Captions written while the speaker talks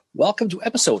Welcome to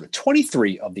episode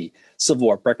 23 of the Civil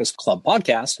War Breakfast Club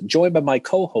podcast, joined by my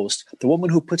co-host, the woman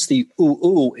who puts the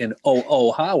ooh in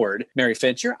O.O. Howard, Mary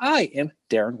Fincher. I am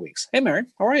Darren Weeks. Hey, Mary,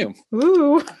 how are you?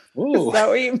 Ooh. Ooh. Is that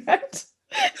what you meant?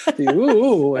 The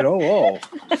ooh and O.O.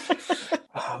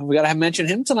 We got to mention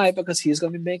him tonight because he's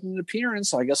going to be making an appearance.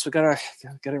 So I guess we got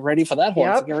to get it ready for that.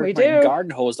 Yep, get we my do.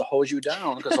 garden hose to hose you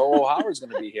down because O.O. Howard's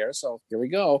going to be here. So here we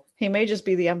go. He may just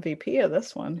be the MVP of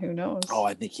this one. Who knows? Oh,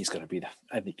 I think he's going to be.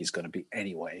 I think he's going to be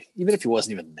anyway, even if he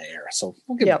wasn't even there. So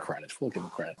we'll give him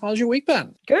credit. How's your week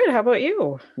been? Good. How about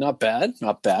you? Not bad.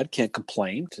 Can't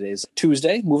complain. Today's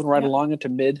Tuesday, moving right along into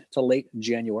mid to late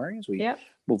January as we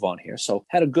move on here. So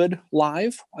had a good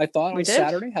live, I thought, on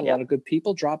Saturday. Had a lot of good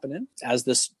people dropping in. As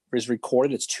this is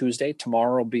recorded, it's Tuesday.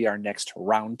 Tomorrow will be our next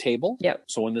round table. Yep.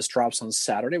 So when this drops on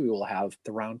Saturday, we will have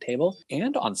the round table.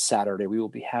 And on Saturday, we will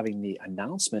be having the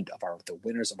announcement of the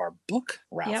winners of our book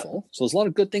raffle. So there's a lot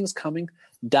of good things coming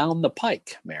down the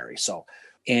pike, Mary. So,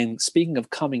 and speaking of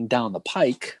coming down the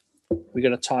pike, we're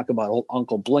going to talk about old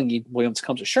Uncle Blingy Williams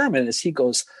comes to Sherman as he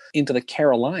goes into the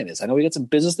Carolinas. I know we got some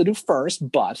business to do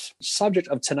first, but subject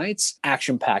of tonight's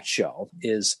action-packed show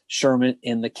is Sherman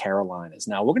in the Carolinas.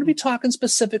 Now, we're going to be talking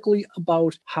specifically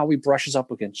about how he brushes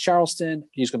up against Charleston.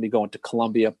 He's going to be going to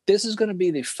Columbia. This is going to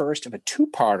be the first of a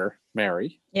two-parter,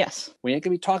 Mary. Yes. We ain't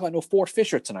going to be talking about no Fort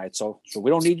Fisher tonight, so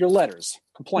we don't need your letters.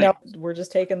 Complain. Nope, we're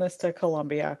just taking this to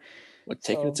Columbia. We're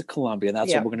taking it to Columbia, and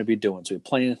that's what we're going to be doing. So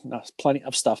we have plenty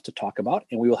of stuff to talk about,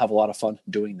 and we will have a lot of fun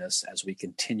doing this as we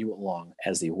continue along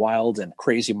as the wild and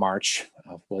crazy march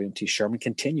of William T. Sherman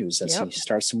continues as he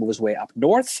starts to move his way up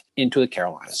north into the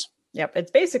Carolinas. Yep,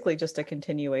 it's basically just a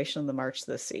continuation of the March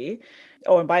to the Sea.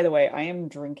 Oh, and by the way, I am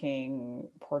drinking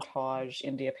Portage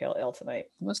India Pale Ale tonight.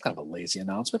 Well, that's kind of a lazy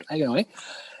announcement. Anyway,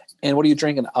 and what are you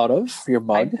drinking out of for your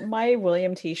mug? My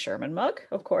William T. Sherman mug,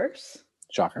 of course.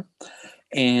 Shocker.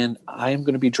 And I am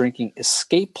going to be drinking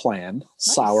Escape Plan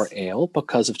Sour Ale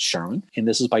because of Sherman. And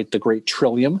this is by the great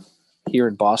Trillium here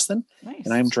in Boston. Nice.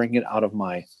 And I'm drinking it out of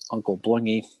my Uncle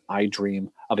Blingy I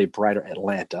Dream of a Brighter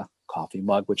Atlanta coffee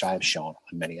mug, which I have shown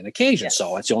on many an occasion. Yes.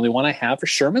 So it's the only one I have for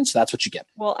Sherman. So that's what you get.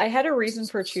 Well, I had a reason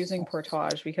for choosing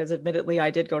Portage because admittedly I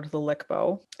did go to the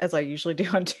Lickbo, as I usually do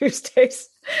on Tuesdays.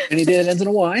 And he did. It ends in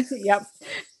a Y. Yep,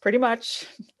 pretty much.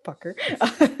 Fucker.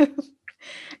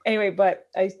 Anyway, but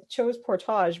I chose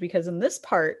Portage because in this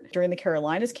part, during the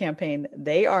Carolinas campaign,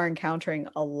 they are encountering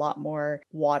a lot more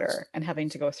water and having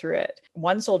to go through it.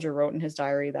 One soldier wrote in his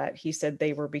diary that he said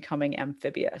they were becoming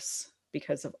amphibious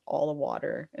because of all the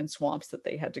water and swamps that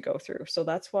they had to go through. So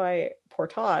that's why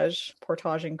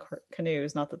portaging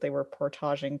canoes, not that they were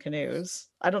portaging canoes.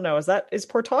 I don't know. Is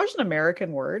portage an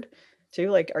American word too?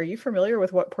 Like, are you familiar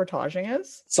with what portaging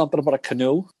is? Something about a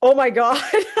canoe. Oh my God.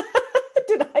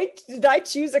 Did I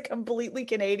choose a completely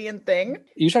Canadian thing?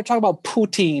 You start talking about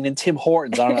poutine and Tim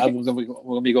Hortons. We're going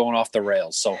to be going off the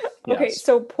rails. So yes. Okay,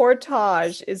 so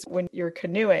portage is when you're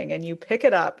canoeing and you pick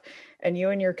it up and you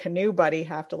and your canoe buddy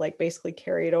have to like basically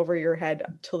carry it over your head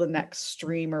till the next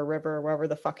stream or river or wherever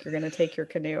the fuck you're going to take your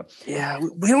canoe. Yeah,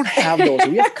 we don't have those.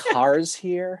 We have cars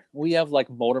here. We have like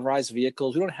motorized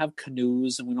vehicles. We don't have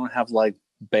canoes, and we don't have like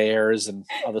bears and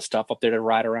other stuff up there to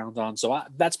ride around on. So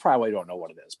that's probably why you don't know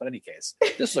what it is. But in any case,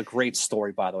 this is a great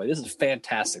story, by the way. This is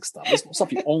fantastic stuff. This is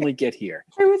stuff you only get here.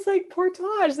 I was like,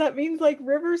 portage, that means like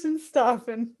rivers and stuff,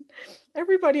 and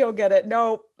everybody will get it.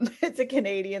 No, it's a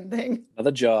Canadian thing.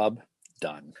 Another job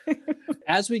done.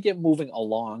 As we get moving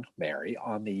along, Mary,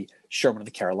 on the Sherman of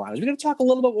the Carolinas, we're going to talk a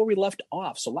little bit where we left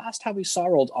off. So last time we saw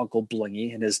old Uncle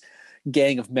Blingy and his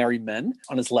gang of merry men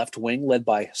on his left wing, led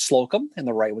by Slocum, and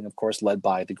the right wing, of course, led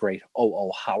by the great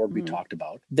O.O. Howard we talked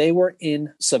about. They were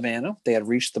in Savannah. They had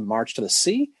reached the March to the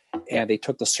Sea, and they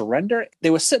took the surrender. They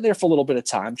were sitting there for a little bit of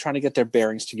time, trying to get their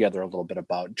bearings together a little bit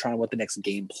about trying what the next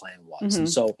game plan was. And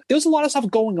so there was a lot of stuff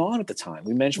going on at the time.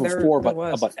 We mentioned before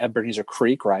about Ebenezer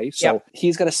Creek, right? So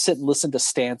he's got to sit and listen to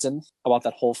Stanton about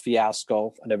that whole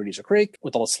fiasco on Ebenezer Creek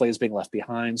with all the slaves being left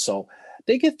behind. So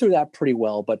they get through that pretty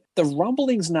well, but the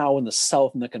rumblings now in the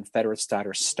South and the Confederate side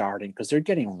are starting because they're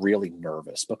getting really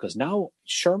nervous because now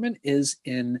Sherman is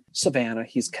in Savannah.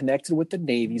 He's connected with the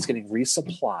Navy. He's getting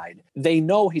resupplied. They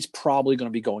know he's probably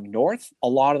going to be going north. A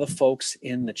lot of the folks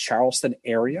in the Charleston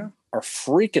area are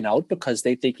freaking out because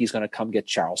they think he's going to come get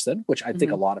Charleston, which I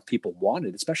think a lot of people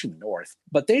wanted, especially in the north.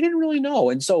 But they didn't really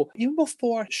know. And so even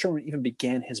before Sherman even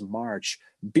began his march,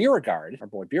 Beauregard, our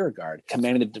boy Beauregard,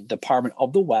 commanded the Department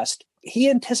of the West.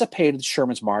 He anticipated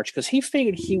Sherman's march because he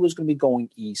figured he was going to be going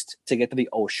east to get to the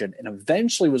ocean and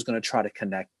eventually was going to try to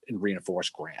connect and reinforce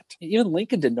Grant. Even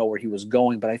Lincoln didn't know where he was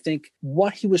going, but I think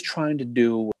what he was trying to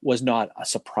do was not a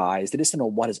surprise. They just didn't know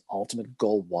what his ultimate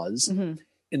goal was.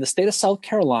 in the state of South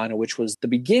Carolina, which was the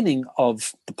beginning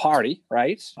of the party,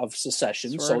 right, of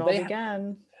secession. That's where it all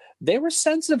began. They were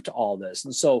sensitive to all this.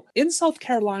 And so in South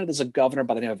Carolina, there's a governor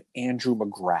by the name of Andrew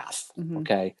McGrath.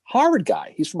 Okay. Harvard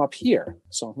guy. He's from up here.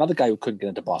 So another guy who couldn't get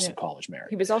into Boston College, Mary.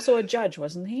 He was also a judge,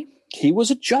 wasn't he? He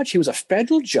was a judge. He was a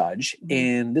federal judge.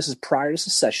 And this is prior to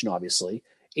secession, obviously.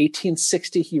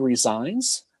 1860, he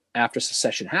resigns. After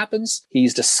secession happens,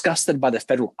 he's disgusted by the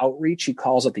federal outreach. He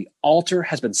calls it the altar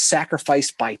has been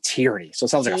sacrificed by tyranny. So it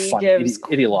sounds like a fun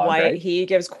ideologue, right? He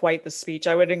gives quite the speech.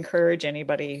 I would encourage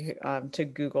anybody to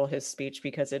Google his speech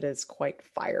because it is quite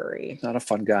fiery. Not a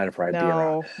fun guy to probably be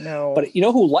around. No. But you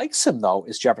know who likes him, though,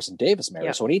 is Jefferson Davis, Mary.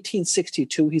 Yep. So in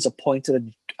 1862, he's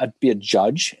appointed to be a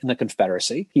judge in the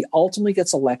Confederacy. He ultimately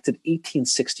gets elected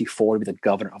 1864 to be the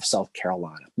governor of South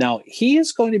Carolina. Now, he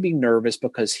is going to be nervous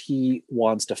because he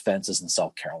wants defenses in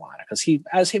South Carolina because he's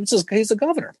the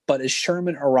governor. But as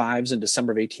Sherman arrives in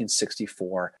December of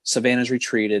 1864, Savannah's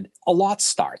retreated. A lot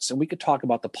starts, and we could talk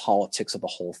about the politics of the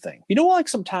whole thing. You know, like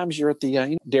sometimes you're at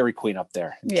the Dairy Queen up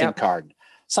there in Kincardine.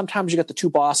 Sometimes you got the two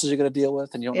bosses you got to deal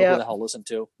with, and you don't know who the hell to listen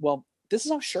to. Well, this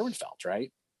is how Sherman felt,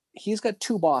 right? He's got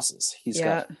two bosses. He's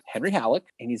got Henry Halleck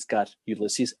and he's got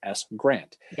Ulysses S.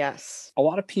 Grant. Yes. A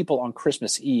lot of people on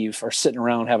Christmas Eve are sitting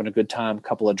around having a good time, a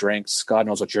couple of drinks. God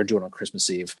knows what you're doing on Christmas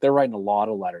Eve. They're writing a lot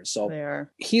of letters. So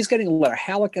he's getting a letter.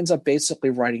 Halleck ends up basically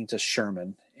writing to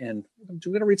Sherman. And I'm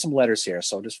going to read some letters here,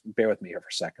 so just bear with me here for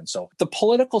a second. So the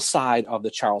political side of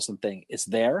the Charleston thing is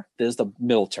there. There's the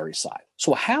military side.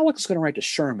 So Halleck is going to write to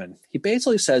Sherman. He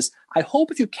basically says, I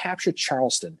hope if you capture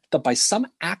Charleston, that by some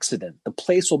accident, the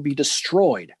place will be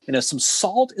destroyed. And if some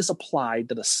salt is applied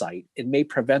to the site, it may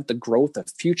prevent the growth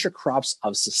of future crops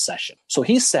of secession. So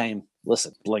he's saying,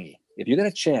 listen, Blingy, if you get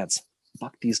a chance,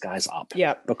 fuck these guys up.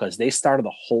 Yeah. Because they started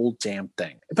the whole damn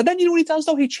thing. But then you know what he does,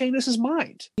 though? He changes his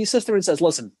mind. He sits there and says,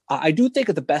 listen, I do think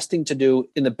that the best thing to do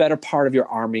in the better part of your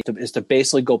army is to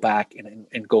basically go back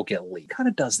and go get Lee. Kind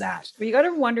of does that. But you got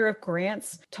to wonder if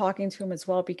Grant's talking to him as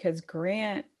well, because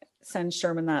Grant sends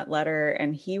Sherman that letter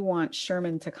and he wants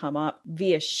Sherman to come up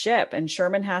via ship, and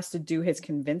Sherman has to do his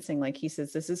convincing. Like he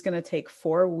says, this is going to take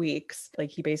 4 weeks. Like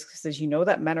he basically says, you know,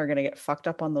 that men are going to get fucked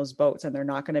up on those boats and they're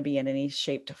not going to be in any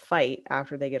shape to fight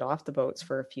after they get off the boats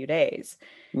for a few days.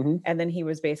 Mm-hmm. And then he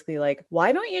was basically like,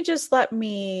 why don't you just let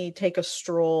me take a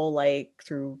stroll, like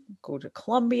go to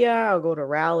Columbia, I'll go to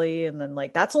Raleigh. And then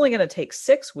like, that's only going to take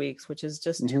 6 weeks, which is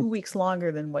just 2 weeks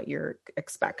longer than what you're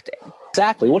expecting.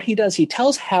 Exactly. What he does, he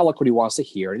tells Halleck what he wants to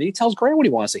hear, and he tells Grant what he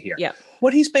wants to hear. Yeah.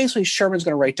 What he's basically, Sherman's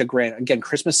going to write to Grant again,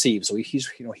 Christmas Eve. So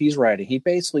he's writing. He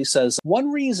basically says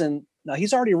one reason. Now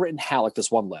he's already written Halleck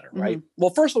this one letter, right? Mm-hmm. Well,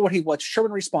 first of all, what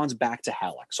Sherman responds back to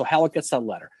Halleck. So Halleck gets that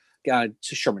letter to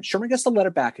Sherman. Sherman gets the letter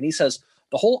back, and he says,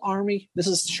 the whole army, this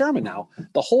is Sherman now,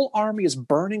 the whole army is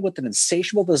burning with an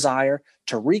insatiable desire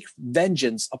to wreak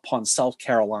vengeance upon South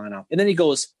Carolina. And then he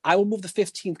goes, I will move the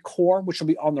 15th Corps, which will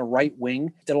be on the right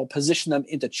wing, that will position them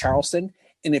into Charleston.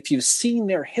 And if you've seen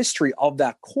their history of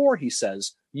that corps, he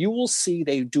says, you will see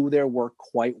they do their work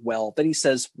quite well. Then he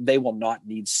says they will not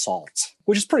need salt,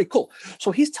 which is pretty cool. So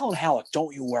he's telling Halleck,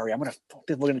 don't you worry, we're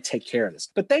going to take care of this.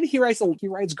 But then he writes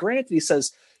Grant, and he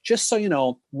says, just so you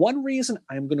know, one reason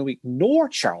I'm going to ignore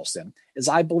Charleston is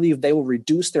I believe they will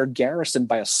reduce their garrison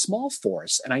by a small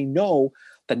force. And I know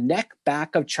the neck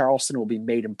back of Charleston will be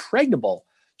made impregnable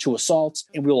to assaults,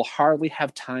 and we will hardly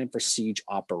have time for siege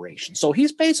operations. So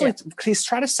he's basically, he's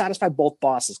trying to satisfy both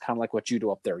bosses, kind of like what you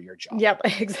do up there at your job. Yep,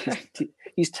 exactly.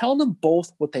 He's telling them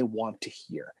both what they want to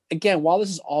hear. Again, while this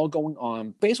is all going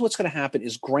on, basically what's going to happen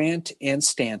is Grant and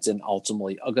Stanton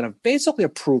ultimately are going to basically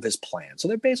approve his plan. So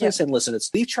they're basically saying, listen,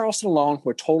 it's leave Charleston alone.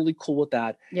 We're totally cool with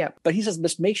that. Yeah. But he says,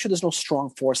 just make sure there's no strong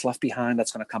force left behind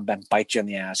that's going to come back and bite you in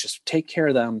the ass. Just take care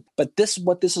of them. But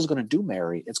what this is going to do,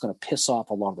 Mary, it's going to piss off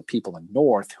a lot of the people in the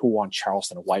North who want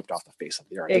Charleston wiped off the face of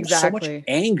the earth. Exactly. There's so much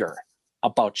anger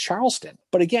about Charleston.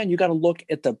 But again, you got to look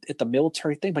at the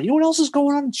military thing. But you know what else is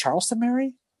going on in Charleston,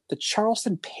 Mary? The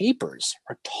Charleston papers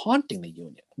are taunting the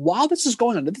Union. While this is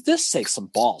going on, this takes some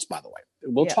balls, by the way.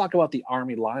 We'll talk about the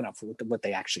Army lineup for what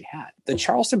they actually had. The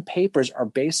Charleston papers are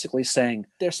basically saying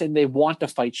they want to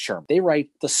fight Sherman. They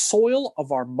write, the soil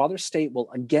of our mother state will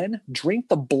again drink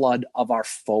the blood of our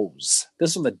foes. This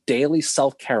is from the Daily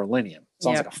South Carolinian.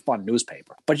 Sounds like a fun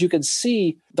newspaper. But you can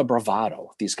see the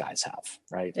bravado these guys have,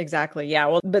 right? Exactly. Yeah.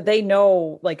 Well, but they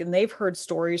know, and they've heard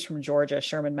stories from Georgia.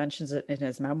 Sherman mentions it in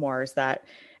his memoirs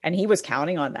and he was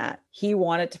counting on that. He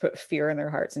wanted to put fear in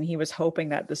their hearts, and he was hoping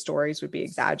that the stories would be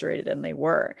exaggerated, and they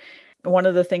were. One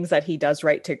of the things that he does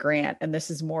write to Grant, and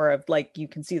this is more of you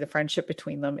can see the friendship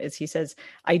between them, is he says,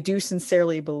 I do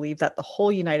sincerely believe that the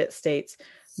whole United States,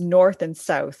 North and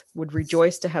South would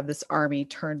rejoice to have this army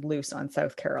turned loose on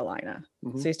South Carolina.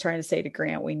 Mm-hmm. So he's trying to say to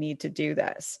Grant, we need to do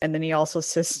this. And then he also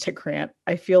says to Grant,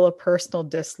 I feel a personal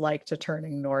dislike to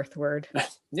turning northward.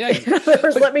 Yeah.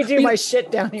 Let me do my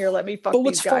shit down here. Let me fuck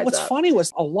these guys what's up. funny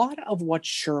was a lot of what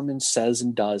Sherman says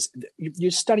and does,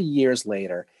 you study years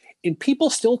later, and people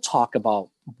still talk about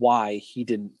why he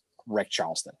didn't wreck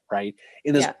Charleston, right?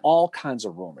 And there's all kinds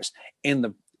of rumors.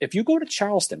 And if you go to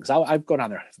Charleston, because I've gone down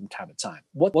there from time to time,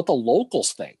 what the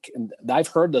locals think, and I've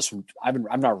heard this from,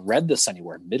 I've not read this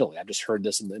anywhere, admittedly, I've just heard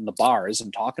this in the bars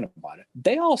and talking about it.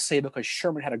 They all say because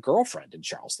Sherman had a girlfriend in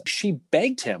Charleston, she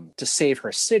begged him to save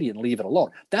her city and leave it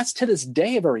alone. That's to this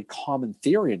day a very common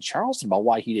theory in Charleston about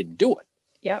why he didn't do it.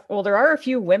 Yeah, well, there are a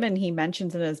few women he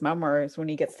mentions in his memoirs when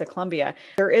he gets to Columbia.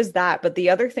 There is that. But the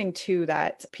other thing, too,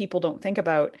 that people don't think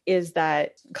about is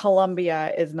that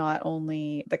Columbia is not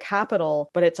only the capital,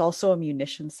 but it's also a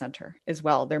munitions center as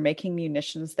well. They're making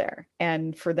munitions there.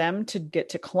 And for them to get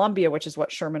to Columbia, which is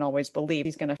what Sherman always believed,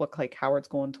 he's going to look like Howard's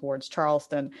going towards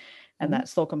Charleston and that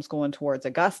Slocum's going towards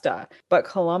Augusta. But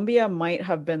Columbia might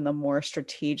have been the more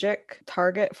strategic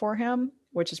target for him,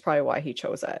 which is probably why he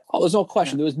chose it. Oh, there's no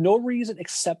question. There was no reason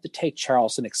except to take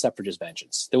Charleston except for just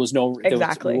vengeance. There was no...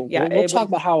 Exactly. We'll talk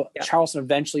about how Charleston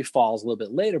eventually falls a little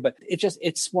bit later, but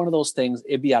it's one of those things,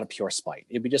 it'd be out of pure spite.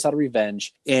 It'd be just out of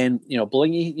revenge. And,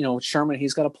 Bligny, Sherman,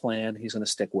 he's got a plan. He's going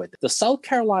to stick with it. The South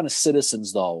Carolina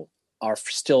citizens, though, are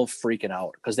still freaking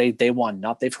out because they want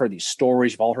nothing. They've heard these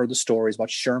stories. You've all heard the stories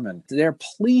about Sherman. They're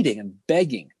pleading and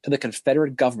begging to the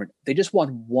Confederate government. They just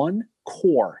want one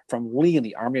corps from Lee in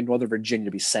the Army of Northern Virginia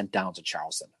to be sent down to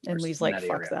Charleston. And Lee's like,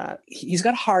 fuck that. He's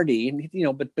got Hardee,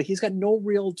 and but he's got no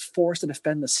real force to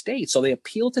defend the state. So they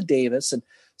appeal to Davis and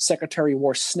Secretary of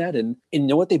War Snedden, and you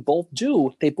know what they both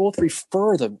do? They both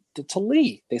refer them to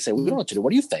Lee. They say, we don't know what to do. What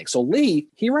do you think? So Lee,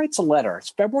 he writes a letter. It's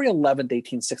February 11th,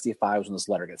 1865 when this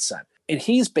letter gets sent. And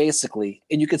he's basically,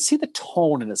 and you can see the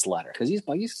tone in this letter, because you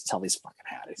can tell these fucking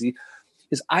hatties. He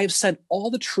is, I have sent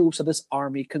all the troops of this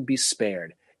army can be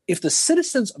spared. If the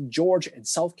citizens of Georgia and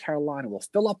South Carolina will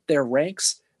fill up their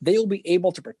ranks, they will be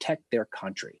able to protect their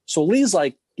country. So Lee's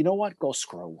like, you know what? Go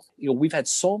screw. We've had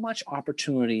so much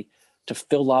opportunity to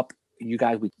fill up. You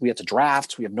guys, we have to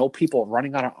draft. We have no people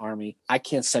running out of army. I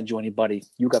can't send you anybody.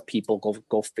 You got people.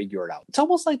 Go figure it out. It's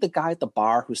almost like the guy at the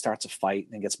bar who starts a fight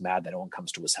and gets mad that no one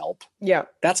comes to his help. Yeah.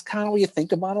 That's kind of what you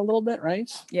think about it a little bit,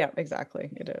 right? Yeah,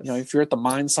 exactly. It is. If you're at the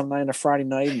mine some night on a Friday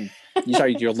night and you saw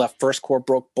your left first corps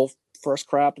broke both first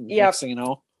crap, and next thing you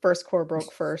know, first corps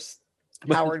broke first.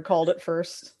 Howard called it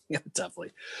first. Yeah,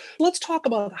 definitely. Let's talk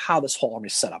about how this whole army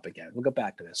is set up again. We'll go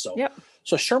back to this.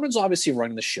 So Sherman's obviously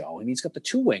running the show, and he's got the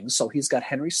two wings. So he's got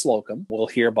Henry Slocum. We'll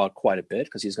hear about quite a bit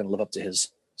because he's going to live up to his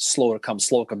slow-to-come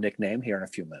Slocum nickname here in a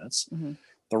few minutes. Mm-hmm.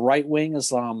 The right wing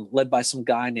is led by some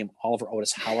guy named Oliver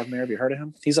Otis Howard. Mayor, have you heard of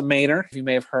him? He's a Mainer. You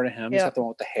may have heard of him. He's got the one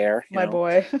with the hair. My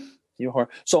boy.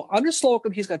 So under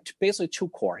Slocum, he's got basically two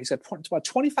corps. He's got about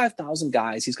 25,000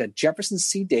 guys. He's got Jefferson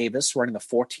C. Davis running the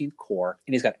 14th Corps,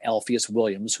 and he's got Alpheus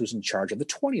Williams, who's in charge of the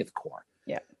 20th Corps.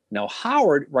 Yeah. Now,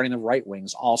 Howard, running the right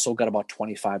wings, also got about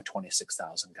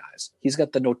 26,000 guys. He's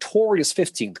got the notorious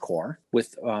 15th Corps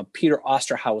with Peter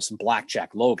Osterhaus and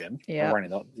Blackjack Logan.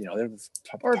 Running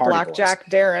or Blackjack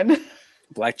Darren.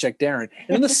 Blackjack Darren. And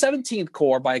then the 17th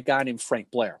Corps by a guy named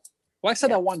Frank Blair. Well, I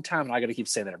said that one time, and I got to keep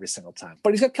saying that every single time.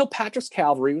 But he's got Kilpatrick's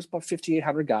cavalry, who's about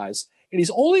 5,800 guys, and he's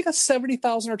only got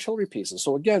 70,000 artillery pieces.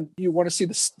 So again, you want to see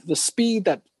the speed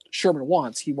that Sherman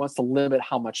wants. He wants to limit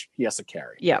how much he has to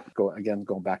carry. Yeah.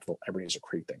 Going back to the Ebenezer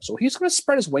Creek thing. So he's going to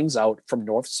spread his wings out from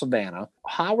North Savannah.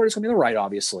 Howard is going to be on the right,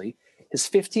 obviously. His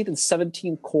 15th and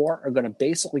 17th Corps are going to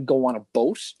basically go on a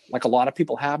boat, like a lot of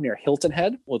people have near Hilton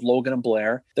Head with Logan and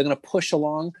Blair. They're going to push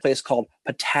along a place called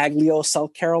Pataglio,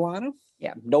 South Carolina.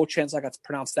 Yeah, no chance I got to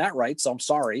pronounce that right, so I'm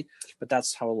sorry, but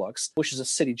that's how it looks, which is a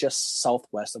city just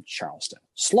southwest of Charleston.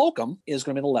 Slocum is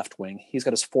going to be the left wing. He's got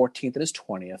his 14th and his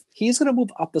 20th. He's going to move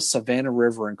up the Savannah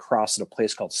River and cross at a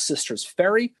place called Sisters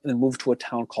Ferry and then move to a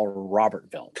town called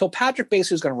Robertville. Kilpatrick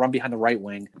basically is going to run behind the right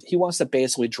wing. He wants to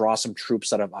basically draw some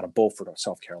troops out of Beaufort or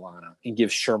South Carolina and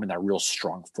give Sherman that real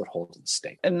strong foothold in the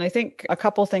state. And I think a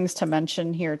couple things to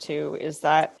mention here, too, is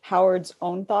that Howard's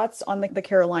own thoughts on the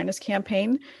Carolinas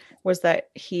campaign. was that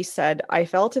he said, I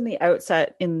felt in the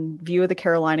outset, in view of the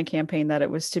Carolina campaign, that it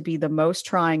was to be the most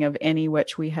trying of any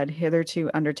which we had hitherto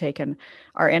undertaken.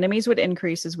 Our enemies would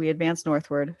increase as we advanced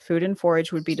northward. Food and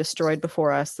forage would be destroyed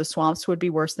before us. The swamps would be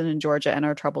worse than in Georgia, and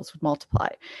our troubles would multiply.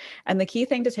 And the key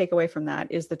thing to take away from that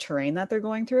is the terrain that they're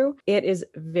going through. It is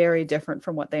very different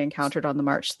from what they encountered on the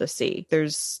march to the sea.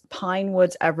 There's pine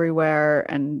woods everywhere,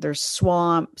 and there's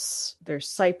swamps. There's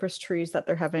cypress trees that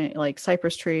they're having, like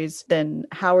cypress trees. Then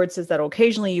Howard says that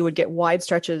occasionally you would get wide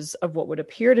stretches of what would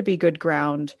appear to be good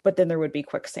ground, but then there would be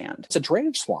quicksand. It's a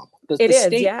drainage swamp.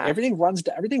 Everything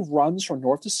runs from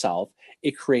north to south.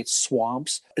 It creates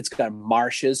swamps. It's got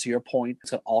marshes, to your point.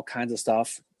 It's got all kinds of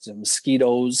stuff.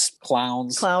 Mosquitoes,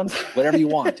 clowns, whatever you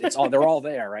want. They're all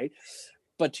there, right?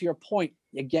 But to your point,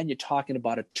 again, you're talking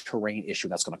about a terrain issue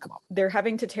that's going to come up. They're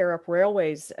having to tear up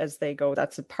railways as they go.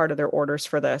 That's a part of their orders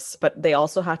for this. But they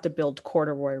also have to build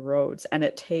corduroy roads. And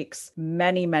it takes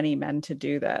many, many men to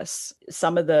do this.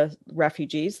 Some of the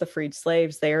refugees, the freed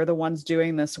slaves, they are the ones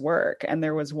doing this work. And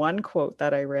there was one quote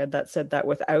that I read that said that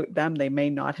without them, they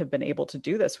may not have been able to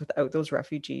do this without those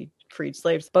refugee freed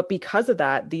slaves. But because of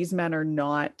that, these men are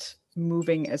not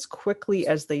moving as quickly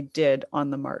as they did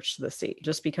on the march to the sea,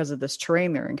 just because of this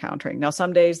terrain they're encountering. Now,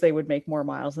 some days they would make more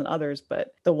miles than others,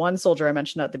 but the one soldier I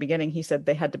mentioned at the beginning, he said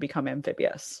they had to become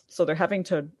amphibious. So they're having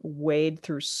to wade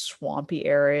through swampy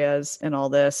areas and all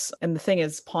this. And the thing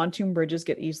is, pontoon bridges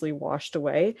get easily washed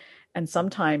away. And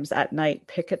sometimes at night,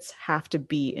 pickets have to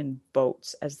be in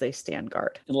boats as they stand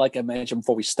guard. And like I mentioned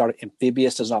before we started,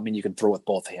 amphibious does not mean you can throw with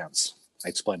both hands. I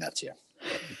explained that to you.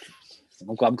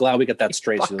 I'm glad we got that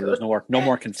straight. So there's no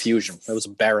more confusion. It was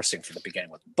embarrassing from the beginning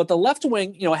with. But the left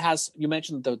wing, you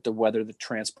mentioned the weather, the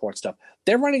transport stuff.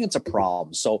 They're running into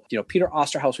problems. So, Peter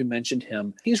Osterhaus, we mentioned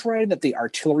him. He's writing that the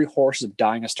artillery horses are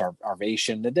dying of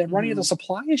starvation. They're running into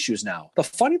supply issues now. The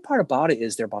funny part about it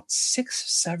is they're about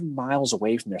 6-7 miles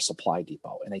away from their supply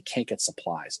depot, and they can't get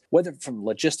supplies. Whether from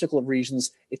logistical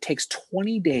reasons, it takes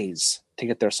 20 days to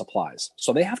get their supplies.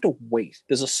 So they have to wait.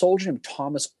 There's a soldier named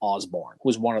Thomas Osborne,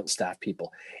 who's one of the staff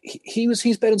people.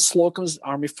 He's been in Slocum's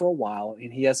army for a while,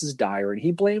 and he has his diary, and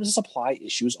he blames the supply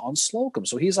issues on Slocum.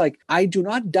 So he's like, I do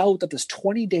not doubt that this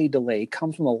 20-day delay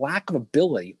comes from a lack of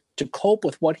ability to cope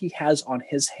with what he has on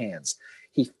his hands.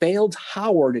 He failed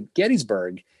Howard at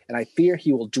Gettysburg, and I fear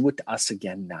he will do it to us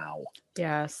again now.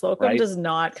 Yeah, Slocum does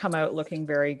not come out looking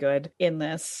very good in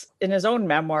his own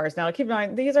memoirs. Now, keep in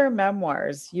mind, these are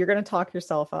memoirs. You're going to talk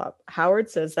yourself up. Howard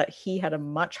says that he had a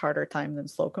much harder time than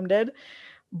Slocum did,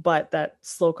 but that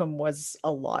Slocum was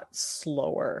a lot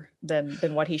slower than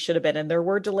what he should have been. And there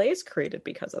were delays created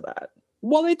because of that.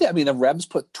 Well, they did. I mean, the Rebs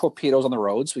put torpedoes on the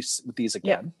roads with these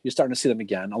again. Yeah. You're starting to see them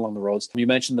again along the roads. You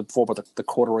mentioned before about the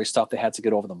corduroy stuff. They had to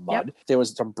get over the mud. Yep. There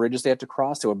was some bridges they had to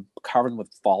cross. They were covered with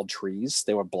fallen trees.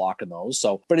 They were blocking those.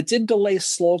 But it did delay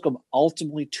Slocum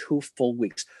ultimately 2 full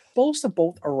weeks. Supposed to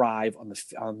both arrive on the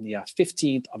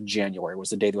 15th of January was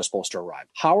the day they were supposed to arrive.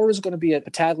 Howard was going to be at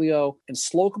Battaglio, and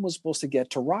Slocum was supposed to get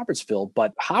to Robertsville,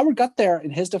 but Howard got there.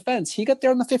 In his defense, he got there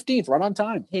on the 15th, right on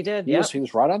time. He did. He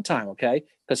was right on time, okay?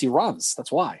 Because he runs. That's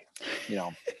why.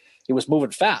 He was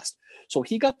moving fast. So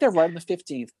he got there right on the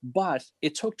 15th, but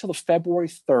it took till the February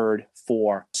 3rd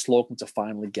for Slocum to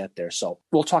finally get there. So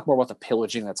we'll talk more about the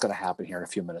pillaging that's going to happen here in a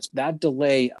few minutes. That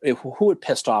delay, who it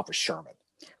pissed off was Sherman.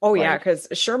 Oh, yeah, because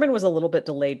Sherman was a little bit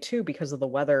delayed, too, because of the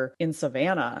weather in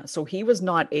Savannah. So he was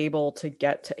not able to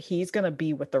he's going to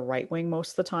be with the right wing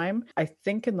most of the time. I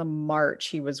think in the March,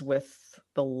 he was with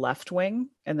the left wing,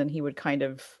 and then he would kind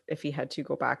of, if he had to,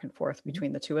 go back and forth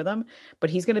between the two of them. But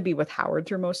he's going to be with Howard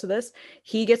through most of this.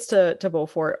 He gets to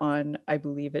Beaufort on, I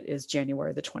believe it is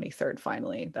January the 23rd,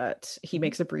 finally, that he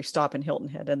makes a brief stop in Hilton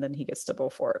Head, and then he gets to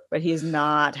Beaufort. But he's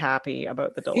not happy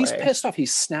about the delay. He's pissed off.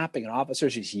 He's snapping at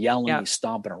officers. He's yelling. He's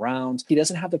stomping around. He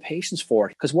doesn't have the patience for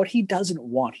it, because what he doesn't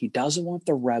want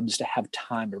the Rebs to have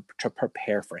time to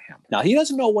prepare for him. Now, he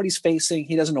doesn't know what he's facing.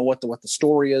 He doesn't know what the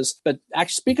story is. But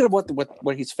actually, speaking of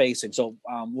what he's facing, so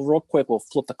real quick, we'll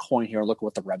flip the coin here and look at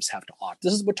what the Rebs have to offer.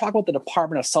 We're talking about the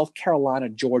Department of South Carolina,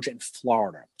 Georgia, and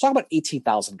Florida. We're talking about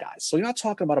 18,000 guys. So you're not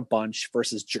talking about a bunch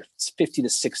versus 50 to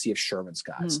 60 of Sherman's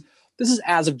guys. This is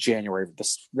as of January, at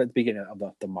the beginning of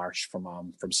the march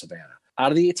from Savannah.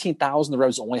 Out of the 18,000, the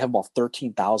Rebs only have about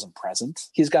 13,000 present.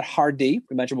 He's got Hardee,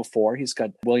 we mentioned before. He's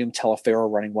got William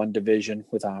Telefairo running one division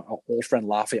with our old friend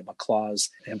Lafayette McLaws,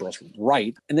 Ambrose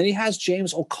Wright. And then he has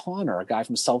James O'Connor, a guy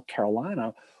from South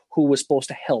Carolina, who was supposed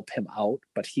to help him out,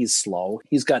 but he's slow.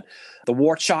 He's got the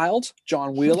War Child,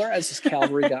 John Wheeler, as his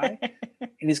cavalry guy, and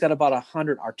he's got about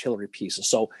 100 artillery pieces.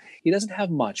 So he doesn't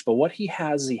have much, but what he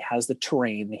has is he has the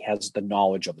terrain, he has the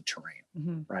knowledge of the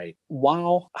terrain, right?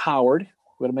 While Howard,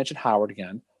 we're going to mention Howard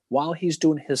again. While he's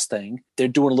doing his thing, they're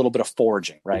doing a little bit of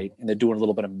foraging, right? And they're doing a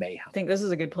little bit of mayhem. I think this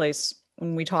is a good place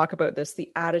when we talk about this,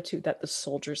 the attitude that the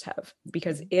soldiers have,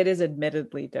 because it is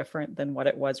admittedly different than what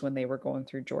it was when they were going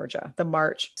through Georgia. The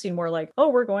march seemed more like, oh,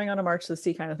 we're going on a march to the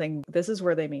sea kind of thing. This is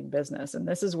where they mean business. And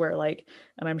this is where, like,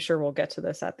 and I'm sure we'll get to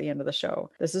this at the end of the show,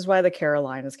 this is why the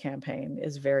Carolinas campaign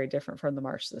is very different from the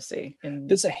March to the Sea. And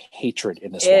there's a hatred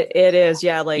in this one. It is,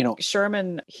 yeah. Like,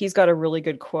 Sherman, he's got a really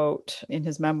good quote in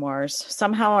his memoirs.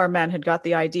 Somehow our men had got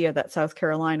the idea that South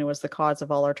Carolina was the cause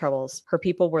of all our troubles. Her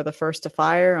people were the first to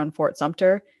fire on Fort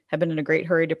Sumter, had been in a great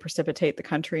hurry to precipitate the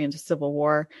country into civil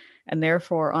war, and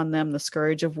therefore on them the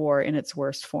scourge of war in its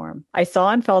worst form. I saw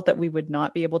and felt that we would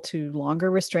not be able to longer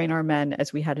restrain our men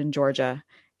as we had in Georgia,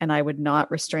 and I would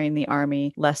not restrain the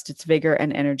army lest its vigor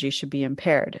and energy should be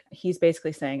impaired. He's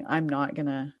basically saying, I'm not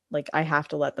gonna, I have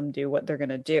to let them do what they're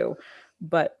gonna do.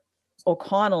 But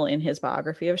O'Connell, in his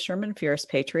biography of Sherman, Fierce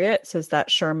Patriot, says that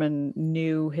Sherman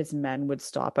knew his men would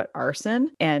stop at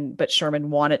arson, but Sherman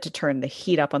wanted to turn the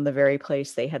heat up on the very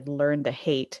place they had learned to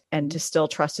hate and to still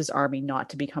trust his army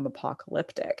not to become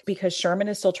apocalyptic, because Sherman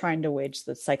is still trying to wage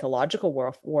the psychological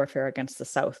warfare against the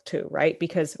South too, right?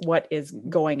 Because what is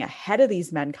going ahead of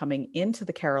these men coming into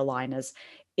the Carolinas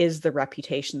is the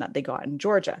reputation that they got in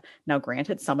Georgia. Now,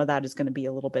 granted, some of that is going to be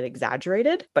a little bit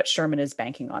exaggerated, but Sherman is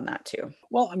banking on that too.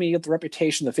 Well, I mean, the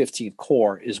reputation of the 15th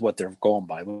Corps is what they're going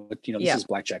by. But, this is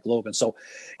Blackjack Logan. So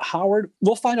Howard,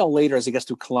 we'll find out later as he gets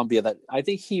to Columbia that I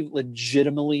think he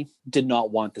legitimately did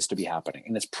not want this to be happening.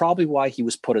 And it's probably why he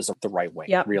was put as the right wing,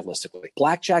 realistically.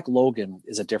 Blackjack Logan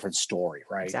is a different story,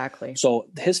 right? Exactly. So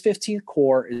his 15th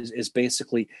Corps is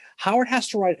basically, Howard has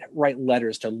to write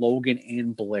letters to Logan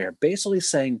and Blair, basically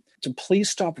saying to please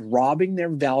stop robbing their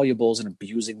valuables and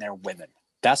abusing their women.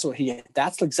 That's the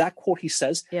exact quote he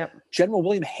says. Yep. General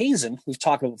William Hazen, we've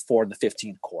talked about before in the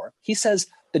 15th Corps, he says,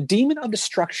 the demon of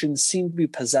destruction seemed to be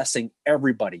possessing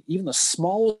everybody. Even the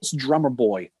smallest drummer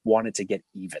boy wanted to get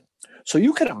even. So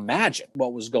you can imagine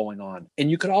what was going on.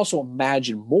 And you could also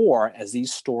imagine more as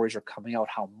these stories are coming out,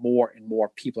 how more and more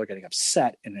people are getting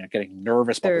upset and they're getting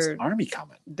nervous about this army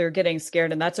coming. They're getting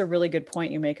scared. And that's a really good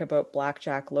point you make about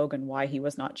Blackjack Logan, why he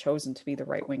was not chosen to be the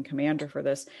right-wing commander for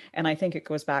this. And I think it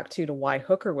goes back to why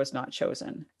Hooker was not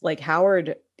chosen. Like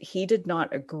Howard, he did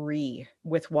not agree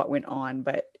with what went on,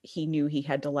 but he knew he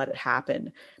had to let it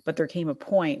happen. But there came a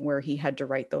point where he had to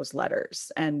write those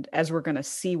letters. And as we're going to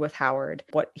see with Howard,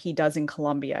 what he does in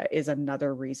Columbia is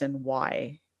another reason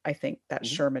why I think that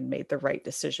Sherman made the right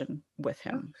decision with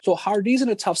him. So Howard, he's in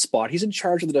a tough spot. He's in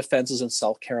charge of the defenses in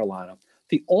South Carolina.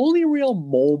 The only real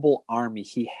mobile army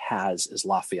he has is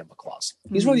Lafayette McLaws.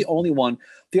 He's really the only one.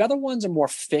 The other ones are more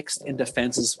fixed in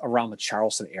defenses around the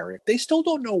Charleston area. They still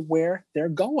don't know where they're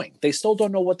going. They still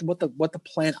don't know what the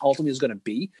plan ultimately is going to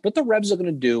be. What the Rebs are going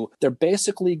to do, they're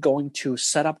basically going to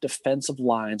set up defensive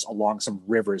lines along some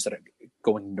rivers that are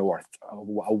going north,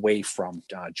 away from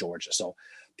Georgia. So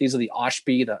these are the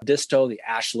Oshby, the Disto, the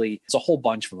Ashley. It's a whole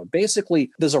bunch of them.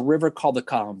 Basically, there's a river called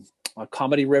the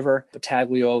Comedy River,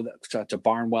 Battaglio to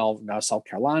Barnwell, now South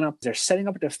Carolina. They're setting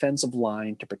up a defensive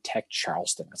line to protect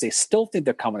Charleston because they still think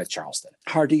they're coming to Charleston.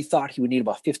 Hardee thought he would need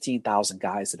about 15,000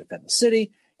 guys to defend the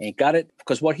city. Ain't got it,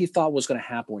 because what he thought was going to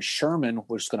happen was Sherman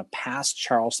was going to pass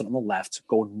Charleston on the left,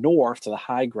 go north to the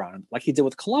high ground like he did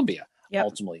with Columbia. Yep.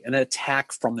 Ultimately, and then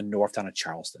attack from the north down to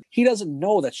Charleston. He doesn't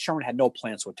know that Sherman had no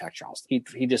plans to attack Charleston.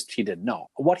 He didn't know.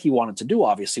 What he wanted to do,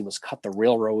 obviously, was cut the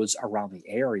railroads around the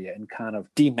area and kind of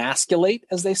demasculate,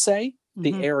 as they say,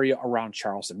 the area around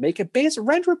Charleston.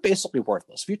 Render it basically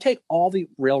worthless. If you take all the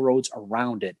railroads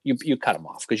around it, you cut them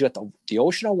off because you got the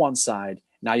ocean on one side.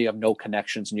 Now you have no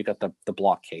connections and you got the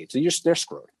blockade. So they're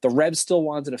screwed. The Rebs still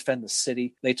wanted to defend the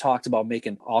city. They talked about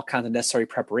making all kinds of necessary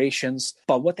preparations.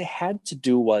 But what they had to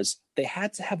do was they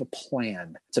had to have a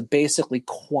plan to basically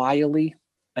quietly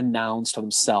announce to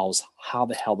themselves how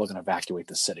the hell they're going to evacuate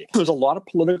the city. There's a lot of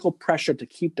political pressure to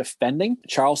keep defending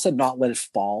Charleston, not let it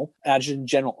fall. Adjutant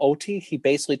General Otey, he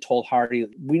basically told Hardee,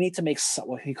 we need to make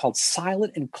what he called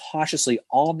silent and cautiously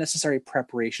all necessary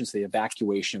preparations for the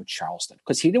evacuation of Charleston.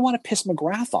 Because he didn't want to piss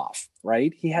McGrath off,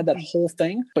 right? He had that whole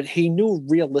thing, but he knew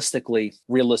realistically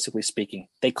speaking,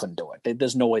 they couldn't do it.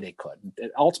 There's no way they could.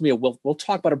 Ultimately, we'll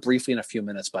talk about it briefly in a few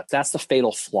minutes, but that's the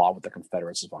fatal flaw with the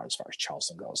Confederates as far as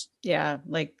Charleston goes. Yeah,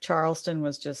 like Charleston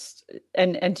was just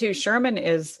And too,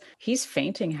 he's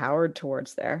fainting Howard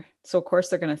towards there. So of course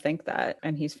they're going to think that.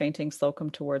 And he's fainting Slocum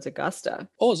towards Augusta.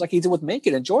 Oh, it's like he did with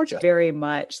Macon in Georgia. Very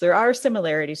much. There are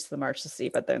similarities to the March to the Sea,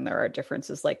 but then there are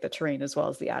differences like the terrain as well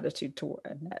as the attitude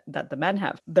that the men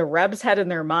have. The Rebs had in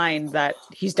their mind that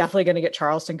he's definitely going to get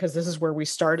Charleston because this is where we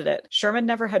started it. Sherman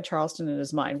never had Charleston in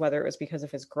his mind, whether it was because of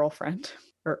his girlfriend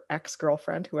or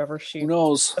ex-girlfriend, who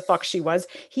knows the fuck she was.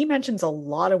 He mentions a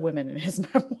lot of women in his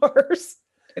memoirs.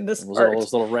 In this part,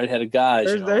 those little redheaded guys.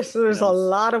 There's a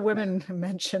lot of women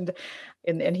mentioned,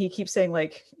 and he keeps saying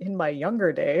like in my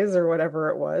younger days or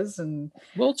whatever it was. And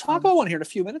we'll talk about one here in a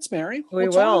few minutes, Mary. We'll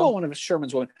talk about one of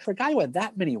Sherman's women. For a guy who had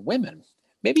that many women,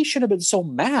 maybe he shouldn't have been so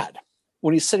mad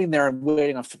when he's sitting there and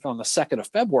waiting on the 2nd of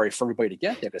February for everybody to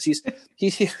get there, because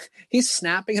he's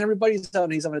snapping and everybody's out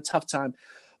and he's having a tough time.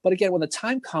 But again, when the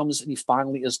time comes and he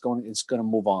finally is going to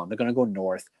move on, they're going to go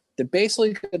north.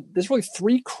 There's really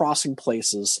 3 crossing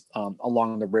places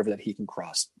along the river that he can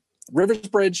cross: Rivers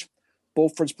Bridge,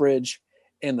 Beaufort's Bridge,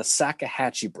 and the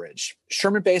Sakahatchee Bridge.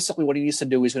 Sherman, basically what he needs to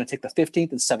do, he's going to take the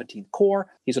 15th and 17th Corps.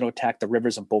 He's going to attack the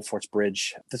Rivers and Beaufort's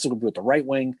Bridge. This is going to be with the right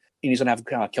wing. And he's going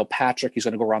to have Kilpatrick. He's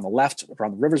going to go around the left,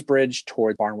 around the Rivers Bridge,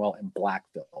 toward Barnwell and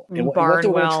Blackville. And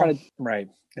Barnwell. Right.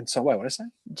 And so what did I say?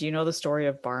 Do you know the story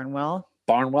of Barnwell?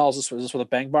 Barnwell, is this where the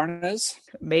Bang Barn is?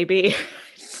 Maybe.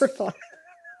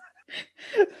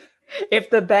 If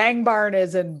the Bang Barn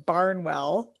is in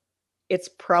Barnwell, it's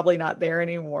probably not there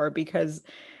anymore because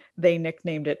they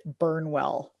nicknamed it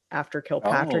Burnwell after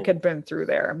Kilpatrick had been through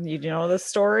there. You know the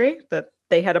story that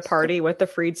they had a party with the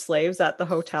freed slaves at the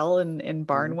hotel in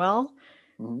Barnwell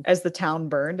as the town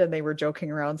burned, and they were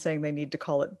joking around saying they need to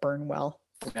call it Burnwell.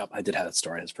 Yep, I did have that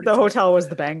story. It's pretty. The hotel was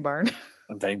the Bang Barn.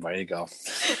 Bang Barn, there you go.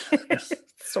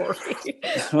 Sorry.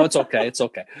 No, it's okay. It's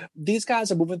okay. These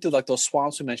guys are moving through like those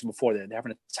swamps we mentioned before. They're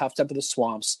having a tough time through the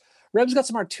swamps. Rebs got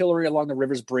some artillery along the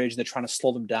Rivers Bridge. And they're trying to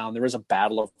slow them down. There is a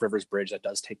battle of Rivers Bridge that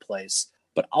does take place.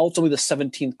 But ultimately, the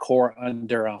 17th Corps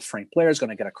under Frank Blair is going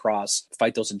to get across,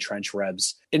 fight those entrenched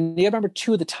Rebs. And you remember,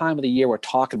 too, the time of the year we're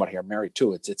talking about here, Mary,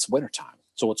 too, it's wintertime.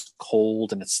 So it's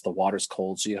cold and the water's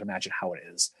cold. So you can imagine how it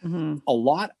is. Mm-hmm. A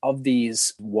lot of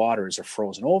these waters are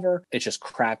frozen over. It's just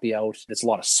crappy out. It's a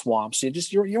lot of swamps.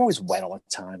 You're always wet all the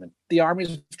time. And the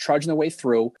army's trudging their way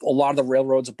through. A lot of the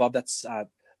railroads above that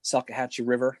Salkehatchie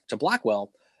River to Blackville,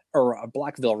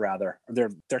 rather,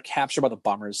 they're captured by the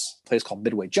bummers. A place called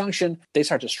Midway Junction. They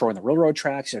start destroying the railroad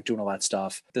tracks. Start doing all that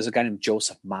stuff. There's a guy named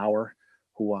Joseph Maurer,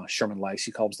 who Sherman likes.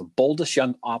 He calls the boldest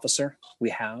young officer we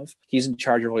have. He's in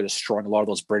charge of really destroying a lot of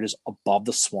those bridges above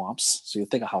the swamps. So you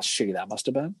think of how shitty that must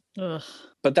have been. Ugh.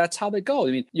 But that's how they go.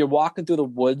 I mean, you're walking through the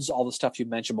woods, all the stuff you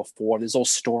mentioned before. There's those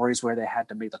stories where they had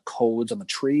to make the codes on the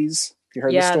trees. You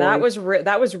heard the story?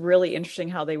 that was really interesting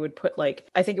how they would put, like,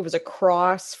 I think it was a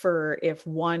cross for if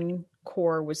one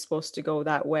corps was supposed to go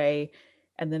that way,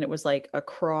 and then it was like a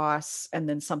cross and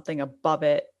then something above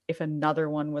it if another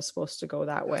one was supposed to go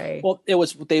that way. Well, they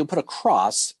would put a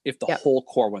cross if the whole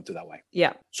corps went through that way.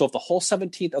 Yeah. So if the whole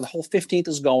 17th or the whole 15th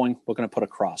is going, we're going to put a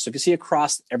cross. So if you see a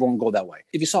cross, everyone go that way.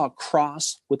 If you saw a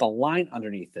cross with a line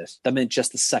underneath this, that meant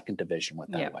just the 2nd Division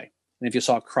went that way. And if you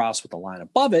saw a cross with a line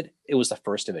above it, it was the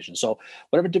 1st Division. So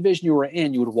whatever division you were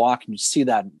in, you would walk and you'd see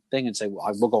that thing and say,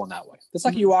 well, we're going that way. It's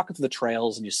like you walk through the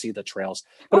trails and you see the trails.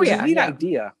 But it was a neat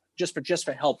idea just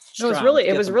for help. No,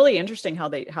 it was really interesting how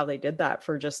they did that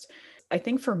for just, I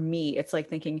think for me, it's like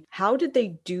thinking, how did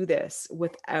they do this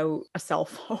without a cell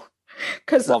phone?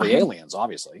 Because the aliens,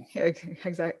 obviously.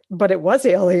 Exactly. But it was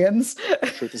aliens.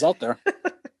 Truth is out there.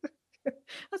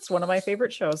 That's one of my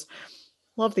favorite shows.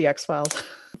 Love the X-Files.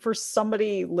 For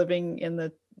somebody living in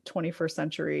the 21st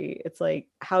century, it's like,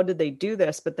 how did they do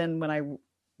this? But then when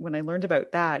I learned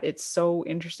about that, it's so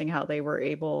interesting how they were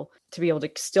able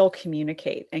to still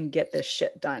communicate and get this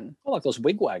shit done. Oh, like those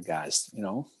wigwag guys, you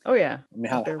know? Oh yeah. I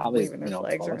mean, how they, all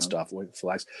that stuff, with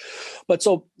flags. But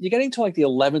so you're getting to like the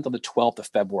 11th or the 12th of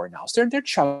February now. So they're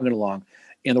chugging along,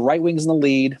 and the right wing's in the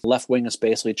lead. The left wing is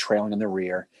basically trailing in the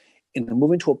rear. And they're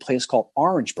moving to a place called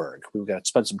Orangeburg. We've got to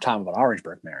spend some time about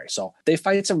Orangeburg, Mary. So they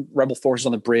fight some rebel forces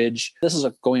on the bridge. This is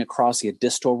going across the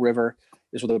Edisto River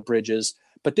is where the bridge is.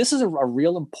 But this is a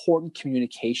real important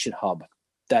communication hub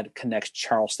that connects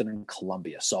Charleston and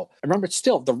Columbia. So remember,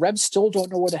 the Rebs still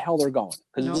don't know where the hell they're going,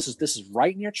 because this is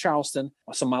right near Charleston,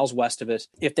 some miles west of it.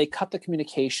 If they cut the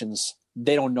communications,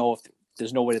 they don't know if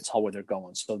there's no way to tell where they're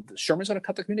going. So Sherman's going to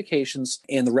cut the communications,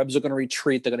 and the Rebs are going to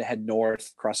retreat. They're going to head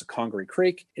north across the Congaree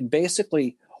Creek. And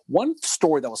basically, one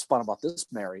story that was fun about this,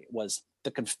 Mary, was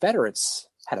the Confederates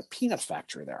had a peanut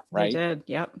factory there, right? They did,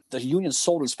 yep. The Union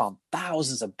soldiers found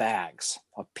thousands of bags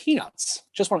of peanuts.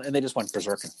 And they just went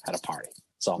berserk and had a party.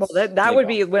 So well, that would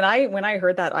be when I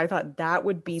heard that, I thought that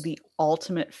would be the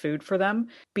ultimate food for them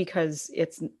because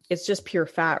it's just pure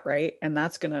fat, right? And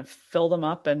that's gonna fill them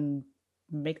up and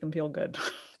make them feel good.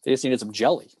 They just needed some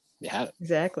jelly. They had it.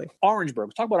 Exactly. Orangeburg.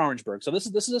 Let's talk about Orangeburg. So this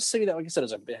is a city that, like I said,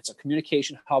 it's a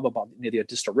communication hub about near the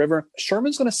Augusta River.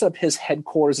 Sherman's going to set up his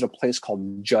headquarters at a place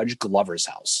called Judge Glover's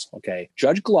house. Okay,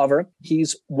 Judge Glover.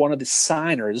 He's one of the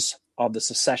signers of the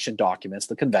secession documents,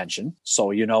 the convention.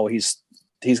 So he's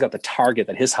got the target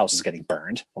that his house is getting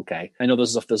burned. Okay, I know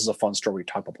this is a fun story we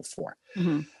talked about before.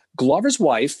 Mm-hmm. Glover's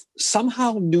wife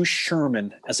somehow knew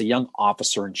Sherman as a young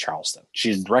officer in Charleston.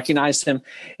 She recognized him,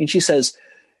 and she says,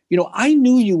 I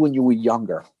knew you when you were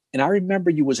younger, and I remember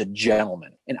you as a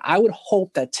gentleman, and I would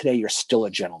hope that today you're still a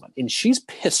gentleman. And she's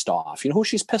pissed off. You know who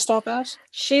she's pissed off as?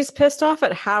 She's pissed off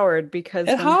at Howard because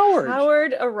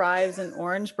Howard arrives in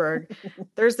Orangeburg,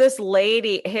 there's this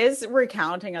lady. His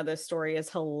recounting of this story is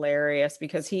hilarious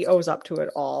because he owes up to it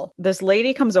all. This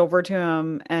lady comes over to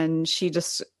him, and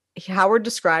Howard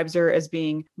describes her as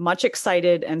being much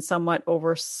excited and somewhat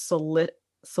over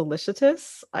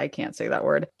solicitous, I can't say that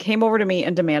word, came over to me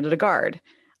and demanded a guard.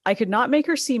 I could not make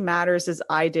her see matters as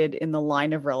I did in the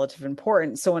line of relative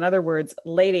importance. So in other words,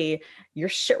 lady, your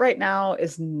shit right now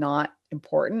is not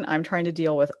important. I'm trying to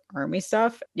deal with army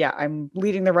stuff. Yeah, I'm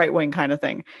leading the right wing kind of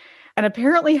thing. And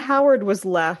apparently Howard was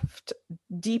left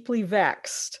deeply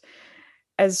vexed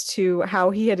as to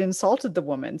how he had insulted the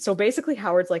woman. So basically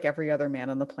Howard's like every other man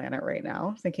on the planet right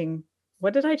now, thinking,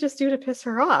 what did I just do to piss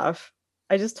her off?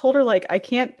 I just told her, like, I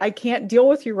can't deal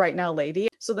with you right now, lady.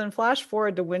 So then flash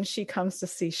forward to when she comes to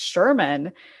see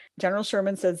Sherman. General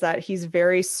Sherman says that he's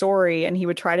very sorry and he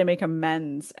would try to make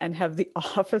amends and have the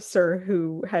officer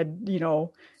who had,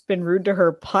 been rude to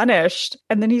her punished.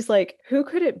 And then he's like, who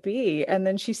could it be? And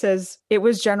then she says, it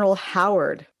was General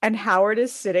Howard. And Howard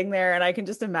is sitting there, and I can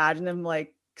just imagine him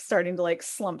like starting to like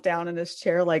slump down in his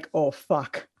chair, like, oh,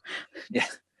 fuck. Yeah.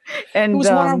 And it was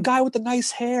one guy with the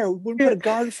nice hair who wouldn't put a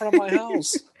guard in front of my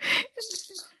house.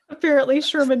 Apparently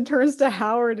Sherman turns to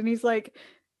Howard and he's like,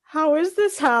 how is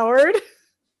this, Howard?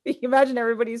 You imagine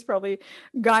everybody's probably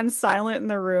gone silent in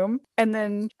the room. And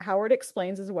then Howard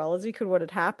explains as well as he could what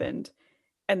had happened.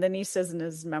 And then he says in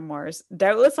his memoirs,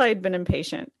 doubtless I had been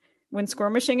impatient. When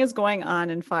skirmishing is going on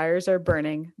and fires are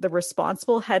burning, the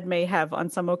responsible head may have, on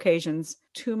some occasions,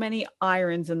 too many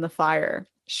irons in the fire.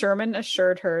 Sherman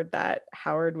assured her that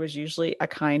Howard was usually a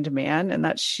kind man and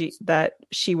that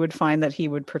she would find that he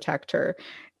would protect her.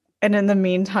 And in the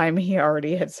meantime, he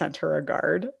already had sent her a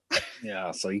guard.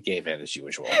 Yeah, so he gave in as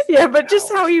usual. Yeah, but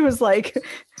just how he was like,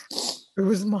 it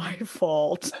was my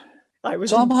fault.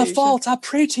 It's all my fault. I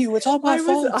pray to you. It's all my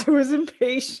fault. I was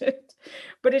impatient.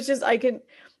 But it's just,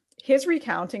 his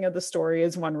recounting of the story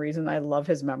is one reason I love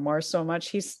his memoirs so much.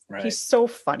 He's so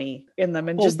funny in them.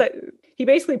 And just that he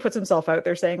basically puts himself out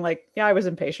there saying like, yeah, I was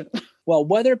impatient. Well,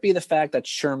 whether it be the fact that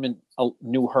Sherman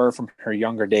knew her from her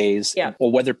younger days,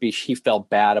 or whether it be she felt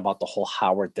bad about the whole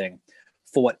Howard thing,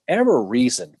 for whatever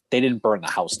reason, they didn't burn the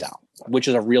house down, which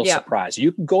is a real surprise.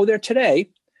 You can go there today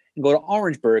and go to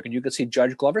Orangeburg and you can see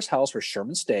Judge Glover's house where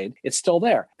Sherman stayed. It's still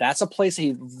there. That's a place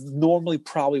he normally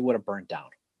probably would have burned down.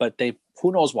 But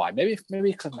who knows why? Maybe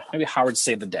Howard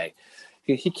saved the day.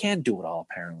 He can't do it all,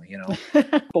 apparently,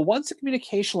 But once the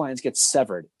communication lines get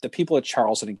severed, the people at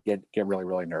Charleston get really,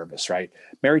 really nervous, right?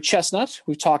 Mary Chestnut,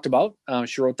 we've talked about,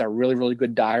 she wrote that really, really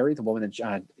good diary, the woman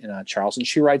in Charleston.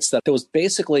 She writes that there was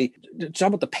basically, talking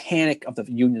about the panic of the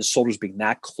Union soldiers being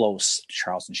that close to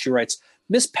Charleston. She writes,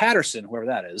 Miss Patterson, whoever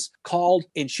that is, called,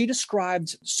 and she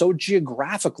described so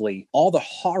geographically all the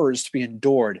horrors to be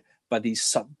endured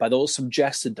by those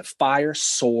subjected to fire,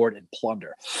 sword, and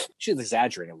plunder. She's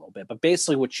exaggerating a little bit, but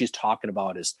basically what she's talking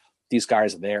about is these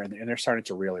guys are there and they're starting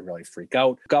to really, really freak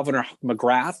out. Governor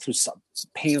McGrath, who's a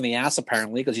pain in the ass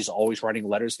apparently because he's always writing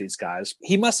letters to these guys,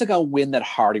 he must have got wind that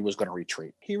Hardee was going to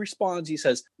retreat. He responds, he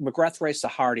says, McGrath writes to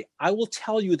Hardee, I will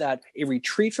tell you that a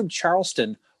retreat from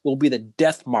Charleston will be the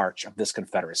death march of this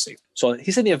Confederacy. So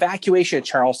he said the evacuation of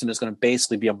Charleston is going to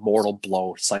basically be a mortal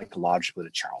blow psychologically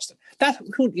to Charleston.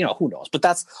 Who knows? But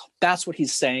that's what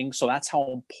he's saying. So that's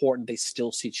how important they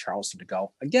still see Charleston to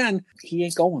go. Again, he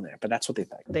ain't going there, but that's what they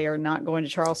think. They are not going to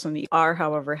Charleston. They are,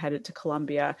 however, headed to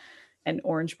Columbia. And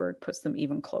Orangeburg puts them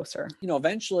even closer.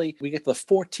 Eventually we get to the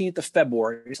 14th of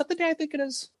February. Is that the day I think it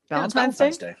is?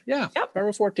 Valentine's Day. Yeah, Yep.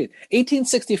 February 14th,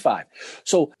 1865.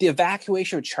 So the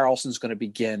evacuation of Charleston is going to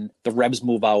begin. The Rebs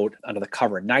move out under the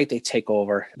cover of night. They take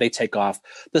over. They take off.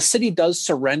 The city does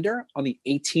surrender on the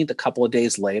 18th, a couple of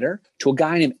days later, to a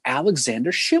guy named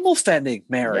Alexander Schimmelpfennig,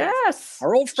 Mary. Yes.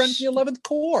 Our old friend from the 11th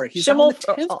Corps. He's Schimmel, on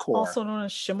the 10th Corps. Also known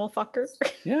as Schimmelfucker.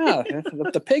 Yeah,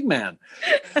 the pig man.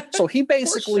 So he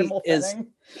basically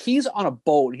he's on a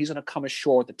boat. He's going to come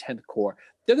ashore with the 10th Corps.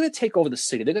 They're going to take over the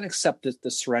city. They're going to accept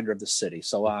the surrender of the city.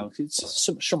 So it's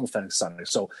Schimmelpfennig Sunday.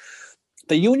 So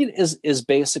the Union is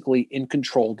basically in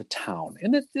control of the town.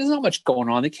 And there's not much going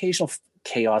on, occasional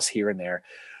chaos here and there.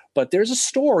 But there's a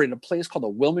story in a place called the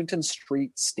Wilmington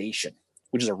Street Station,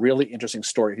 which is a really interesting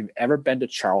story. If you've ever been to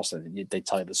Charleston, they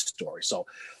tell you this story. So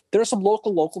there are some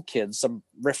local kids, some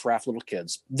riffraff little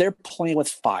kids. They're playing with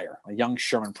fire. A young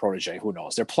Sherman protege, who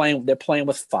knows? They're playing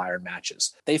with fire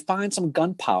matches. They find some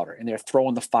gunpowder and they're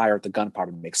throwing the fire at the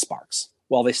gunpowder to make sparks.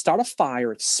 Well, they start a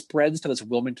fire. It spreads to this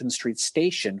Wilmington Street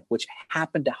Station, which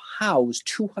happened to house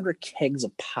 200 kegs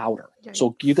of powder. Yikes.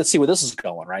 So you can see where this is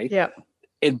going, right? Yeah.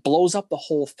 It blows up the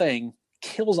whole thing,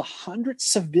 kills 100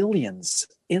 civilians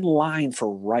in line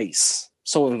for rice.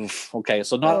 So, okay,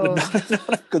 so not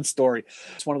a good story.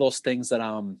 It's one of those things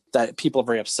that people are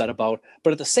very upset about.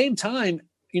 But at the same time,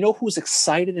 you know who's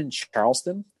excited in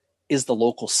Charleston is the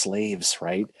local slaves,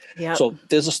 right? Yeah. So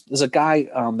there's a guy,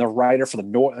 the writer for the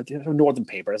Northern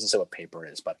paper, doesn't say what paper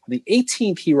it is, but on the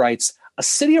 18th he writes, "A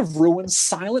city of ruins,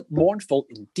 silent, mournful,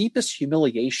 in deepest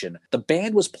humiliation, the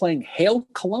band was playing Hail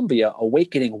Columbia,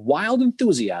 awakening wild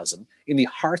enthusiasm in the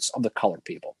hearts of the colored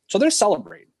people." So they're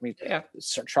celebrating. I mean,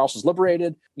 Charleston's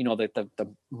liberated. You know,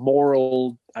 the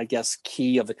moral, I guess,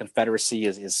 key of the Confederacy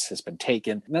has been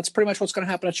taken. And that's pretty much what's going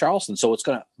to happen at Charleston. So it's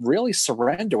going to really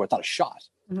surrender without a shot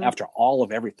after all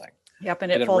of everything. Yep,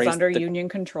 and it falls under Union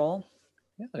control.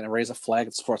 Yeah, they're going to raise a flag.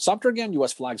 It's Fort Sumter again.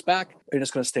 U.S. flag's back. And it's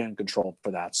going to stay in control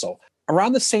for that. So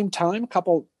around the same time, a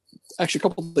couple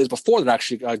of days before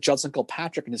that, Judson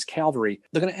Kilpatrick and his cavalry,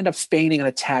 they're going to end up feigning an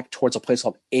attack towards a place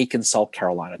called Aiken, South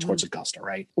Carolina, towards Augusta,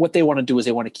 right? What they want to do is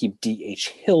they want to keep D.H.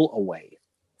 Hill away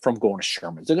from going to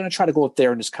Sherman. They're going to try to go up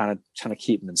there and just kind of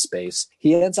keep him in space.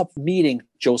 He ends up meeting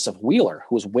Joseph Wheeler,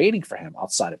 who was waiting for him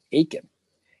outside of Aiken.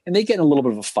 And they get in a little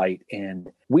bit of a fight,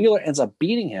 and Wheeler ends up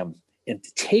beating him and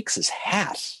takes his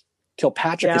hat.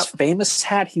 Kilpatrick, his famous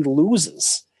hat, he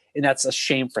loses. And that's a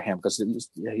shame for him because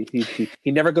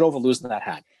he never got over losing that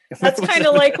hat. That's kind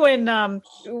of like when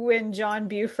John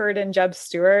Buford and Jeb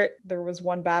Stuart, there was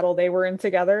one battle they were in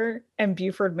together, and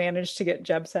Buford managed to get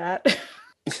Jeb's hat.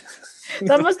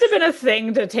 That must have been a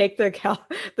thing to take the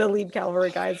lead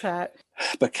cavalry guy's hat.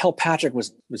 But Kilpatrick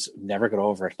was never got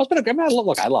over it.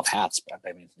 Look, I love hats, but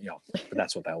I mean, but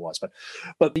that's what that was.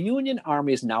 But the Union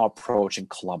Army is now approaching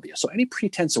Columbia. So any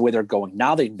pretense of where they're going,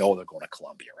 now they know they're going to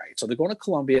Columbia, right? So they're going to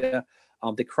Columbia.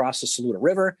 They cross the Saluda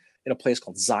River in a place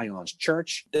called Zion's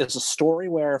Church. There's a story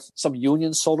where some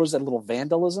Union soldiers did a little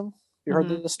vandalism. You heard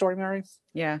the story, Mary?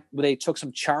 Yeah. Where they took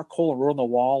some charcoal and wrote on the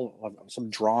wall some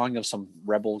drawing of some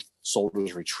rebel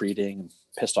soldiers retreating and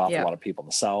pissed off a lot of people in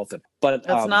the South. But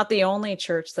that's not the only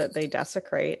church that they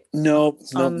desecrate. No,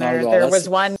 not at all. There was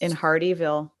one in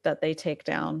Hardeeville that they take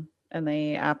down. And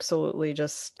they absolutely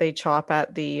they chop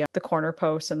at the corner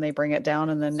post and they bring it down.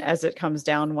 And then as it comes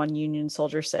down, one Union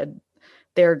soldier said,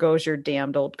 "There goes your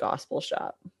damned old gospel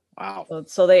shop." Wow.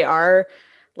 So they are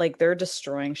they're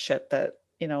destroying shit that,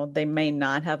 they may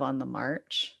not have on the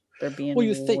march. They're being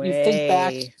you think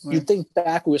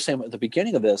back. We were saying at the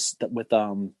beginning of this that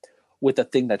with the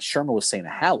thing that Sherman was saying to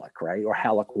Halleck, right? Or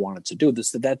Halleck wanted to do this.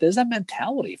 That there's that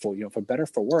mentality for better or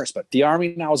for worse. But the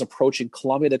Army now is approaching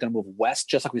Columbia. They're going to move west,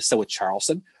 just like we said with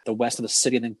Charleston, the west of the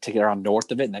city, and then take it around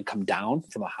north of it, and then come down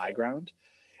from the high ground.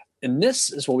 And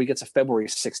this is where we get to February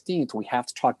 16th. We have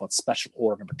to talk about Special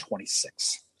Order number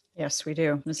 26. Yes, we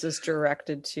do. This is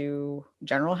directed to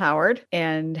General Howard,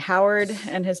 and Howard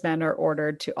and his men are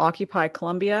ordered to occupy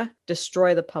Columbia,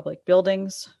 destroy the public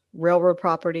buildings, railroad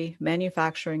property,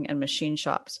 manufacturing, and machine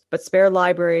shops, but spare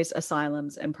libraries,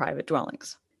 asylums, and private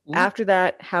dwellings. After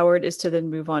that, Howard is to then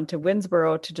move on to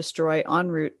Winnsboro to destroy en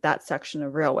route that section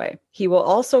of railway. He will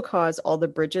also cause all the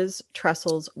bridges,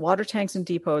 trestles, water tanks, and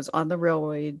depots on the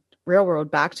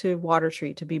railroad back to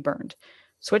Watertree to be burned.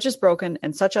 Switches broken,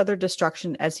 and such other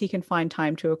destruction as he can find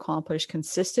time to accomplish,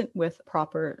 consistent with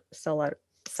proper celerity.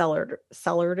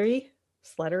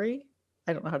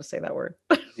 I don't know how to say that word.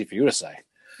 Easy for you to say.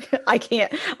 I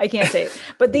can't say it.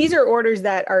 But these are orders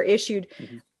that are issued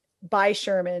by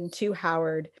Sherman to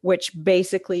Howard, which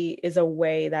basically is a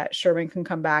way that Sherman can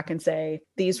come back and say,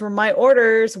 "These were my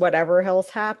orders, whatever else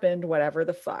happened, whatever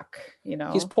the fuck,"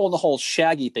 He's pulling the whole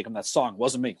Shaggy thing from that song.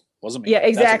 Wasn't me. Wasn't me. Yeah,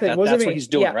 exactly. That's what he's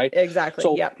doing, yeah, right? exactly.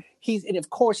 So Wasn't me. that's what he's doing, Yeah, right? exactly. So Yeah. and of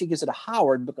course he gives it to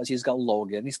Howard because he's got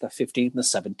Logan. He's the 15th and the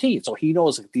 17th. So he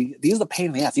knows these are the pain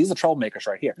in the ass. These are the troublemakers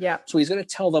right here. Yeah. So he's going to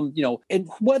tell them, and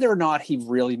whether or not he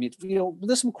really means,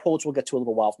 there's some quotes we'll get to a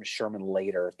little while from Sherman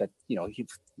later that,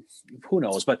 who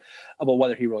knows, but about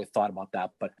whether he really thought about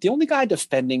that. But the only guy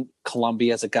defending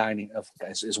Columbia as a guy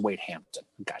is Wade Hampton.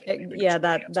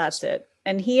 That's it.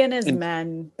 And he and his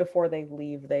men, before they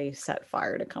leave, they set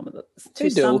fire to some of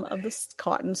the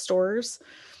cotton stores.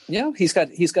 Yeah, he's got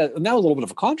now a little bit of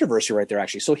a controversy right there,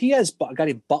 actually. So he has a guy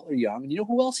named Butler Young, and you know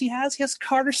who else he has? He has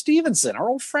Carter Stevenson, our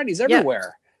old friend. He's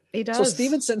everywhere. Yeah, he does. So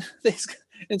Stevenson,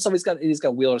 and so he's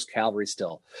got Wheeler's cavalry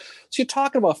still. So you're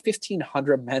talking about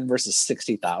 1,500 men versus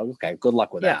 60,000. Okay, good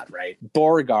luck with that, right?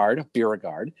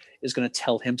 Beauregard is going to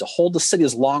tell him to hold the city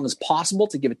as long as possible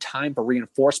to give it time for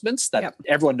reinforcements that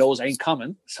everyone knows ain't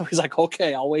coming. So he's like,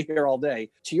 okay, I'll wait here all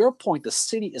day. To your point, the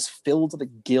city is filled to the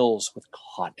gills with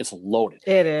cotton. It's loaded.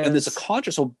 It is. And there's a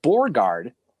contrast. So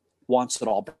Beauregard wants it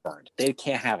all burned. They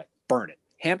can't have it. Burn it.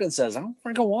 Hampton says, I don't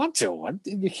think I want to. Are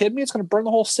you kidding me? It's going to burn the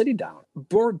whole city down.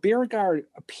 Beauregard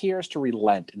appears to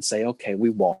relent and say, okay, we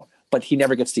won't. But he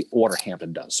never gets the order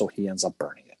Hampton does, so he ends up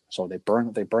burning it. So they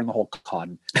burn the whole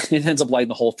cotton. It ends up lighting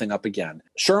the whole thing up again.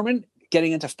 Sherman,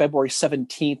 getting into February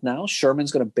 17th now,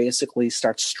 Sherman's going to basically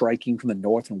start striking from the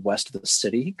north and west of the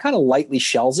city. He kind of lightly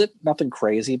shells it, nothing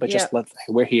crazy, but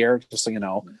we're here, just so you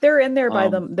know. They're in there by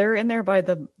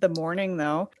the morning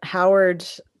though. Howard,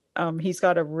 he's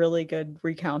got a really good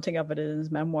recounting of it in his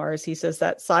memoirs. He says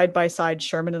that side by side,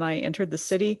 Sherman and I entered the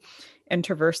city and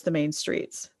traversed the main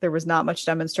streets. There was not much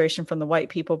demonstration from the white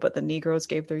people, but the Negroes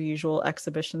gave their usual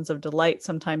exhibitions of delight,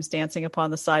 sometimes dancing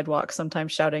upon the sidewalk,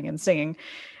 sometimes shouting and singing.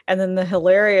 And then the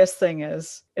hilarious thing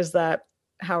is that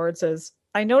Howard says,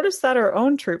 I noticed that our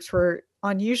own troops were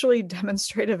unusually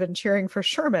demonstrative and cheering for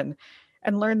Sherman,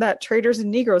 and learned that traders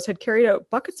and Negroes had carried out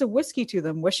buckets of whiskey to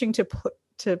them, wishing to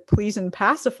please and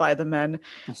pacify the men.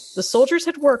 The soldiers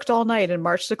had worked all night and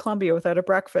marched to Columbia without a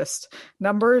breakfast.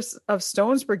 Numbers of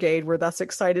Stone's brigade were thus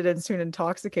excited and soon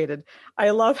intoxicated.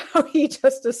 I love how he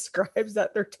just describes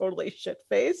that they're totally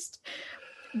shit-faced.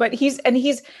 But he's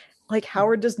like,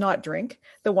 Howard does not drink.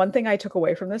 The one thing I took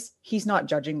away from this, he's not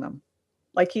judging them.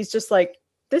 Like, he's just like,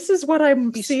 this is what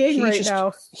I'm seeing right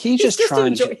now. He's just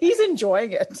trying to... He's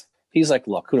enjoying it. He's like,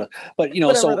 look, who knows? But,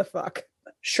 whatever the fuck.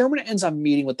 Sherman ends up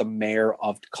meeting with the mayor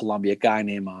of Columbia, a guy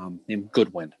named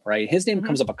Goodwin, right? His name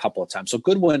comes up a couple of times. So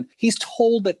Goodwin, he's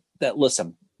told that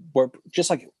listen, we're just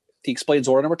like he explains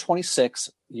order number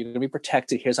 26, you're going to be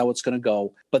protected. Here's how it's going to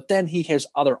go. But then he hears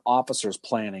other officers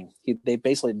planning. They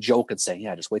basically joke and say,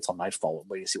 yeah, just wait till nightfall.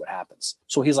 Wait to see what happens.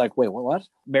 So he's like, wait, what?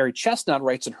 Mary Chestnut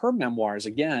writes in her memoirs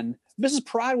again, Mrs.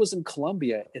 Pride was in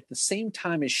Columbia at the same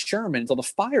time as Sherman until the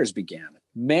fires began.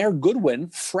 Mayor Goodwin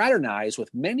fraternized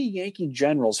with many Yankee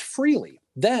generals freely.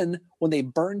 Then, when they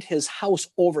burned his house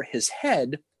over his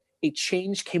head, a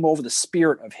change came over the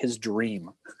spirit of his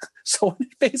dream. So what he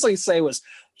basically say was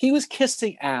he was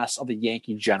kissing ass of the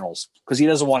Yankee generals because he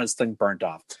doesn't want his thing burnt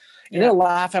off. And they're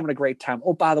laughing, having a great time.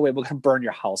 Oh, by the way, we're going to burn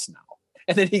your house now.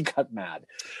 And then he got mad.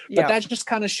 But that just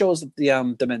kind of shows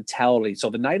the mentality. So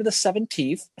the night of the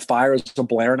 17th, fires are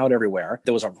blaring out everywhere.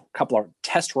 There was a couple of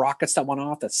test rockets that went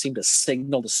off that seemed to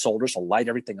signal the soldiers to light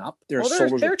everything up. They're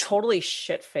totally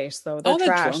shit-faced though. They're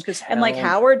trash. And like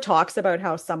Howard talks about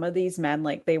how some of these men,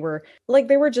 they were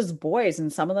just boys,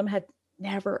 and some of them had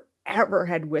never ever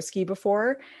had whiskey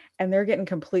before, and they're getting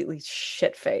completely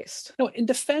shit-faced. In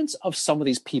defense of some of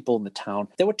these people in the town,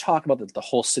 they would talk about the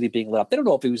whole city being lit up. They don't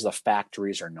know if it was the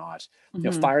factories or not.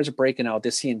 Fires are breaking out.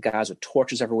 They're seeing guys with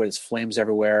torches everywhere. There's flames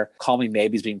everywhere. Call Me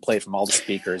Maybe's being played from all the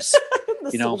speakers.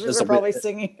 The soldiers are probably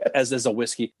singing it. As there's a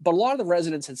whiskey. But a lot of the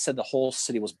residents had said the whole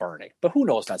city was burning. But who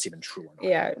knows if that's even true or not.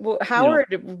 Yeah, well,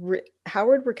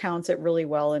 Howard recounts it really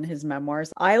well in his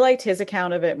memoirs. I liked his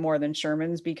account of it more than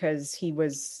Sherman's because he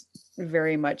was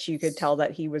very much, you could tell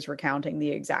that he was recounting the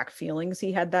exact feelings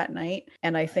he had that night.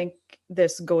 And I think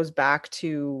this goes back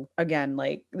to, again,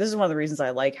 this is one of the reasons I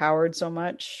like Howard so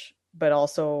much. But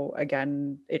also,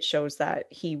 again, it shows that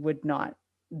he would not.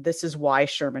 This is why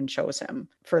Sherman chose him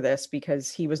for this,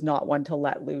 because he was not one to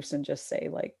let loose and just say,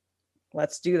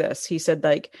 let's do this. He said,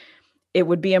 it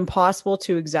would be impossible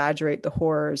to exaggerate the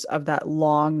horrors of that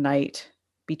long night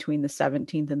between the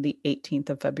 17th and the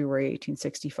 18th of February,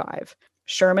 1865.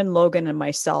 Sherman, Logan, and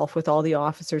myself, with all the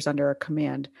officers under our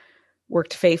command,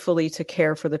 worked faithfully to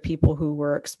care for the people who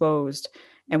were exposed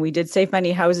And we did save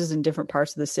many houses in different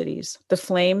parts of the cities. The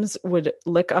flames would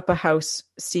lick up a house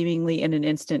seemingly in an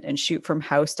instant and shoot from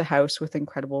house to house with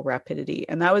incredible rapidity.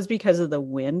 And that was because of the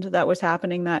wind that was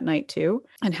happening that night too.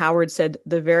 And Howard said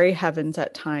the very heavens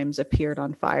at times appeared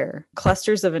on fire.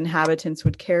 Clusters of inhabitants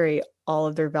would carry all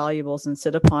of their valuables and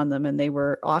sit upon them, and they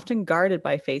were often guarded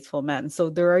by faithful men. So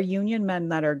there are Union men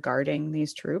that are guarding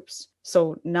these troops.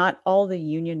 So not all the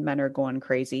Union men are going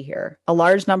crazy here. A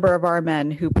large number of our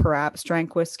men who perhaps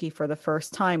drank whiskey for the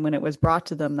first time when it was brought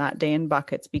to them that day in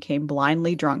buckets became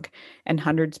blindly drunk, and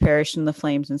hundreds perished in the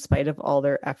flames in spite of all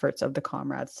their efforts of the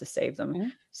comrades to save them. Mm-hmm.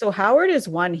 So Howard is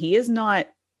one. He's not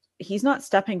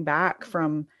stepping back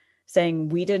from saying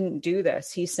we didn't do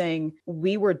this. He's saying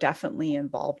we were definitely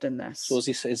involved in this. So is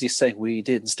he saying we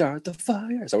didn't start the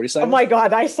fire? Is that what he's saying? Oh my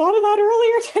God, I thought of that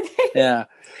earlier today. Yeah.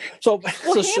 So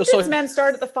Hampton's men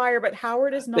started the fire, but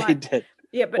Howard is not. They did.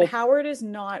 Yeah, but Howard is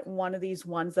not one of these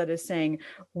ones that is saying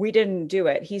we didn't do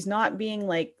it. He's not being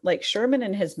like Sherman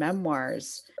in his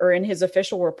memoirs or in his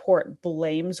official report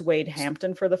blames Wade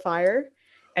Hampton for the fire.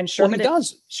 And Sherman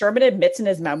admits in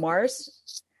his memoirs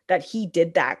that he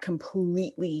did that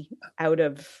completely out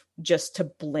of just to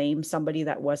blame somebody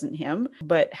that wasn't him.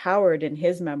 But Howard in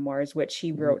his memoirs, which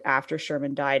he wrote after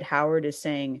Sherman died, Howard is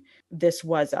saying this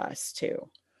was us too.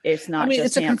 It's not. I mean,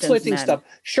 just it's a conflicting stuff.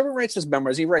 Sherman writes his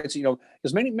memoirs. He writes,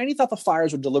 because many thought the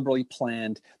fires were deliberately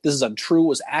planned. This is untrue. It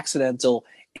was accidental.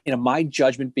 In my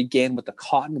judgment, began with the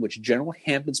cotton which General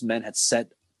Hampton's men had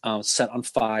set on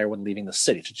fire when leaving the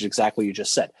city, which is exactly what you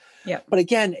just said. Yeah. But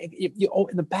again, in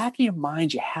the back of your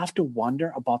mind, you have to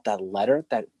wonder about that letter,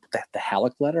 that the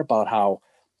Halleck letter, about how,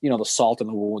 the salt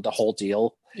and the wound, the whole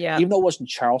deal. Yeah. Even though it wasn't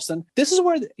Charleston. This is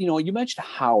where, you mentioned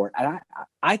Howard, and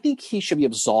I think he should be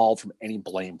absolved from any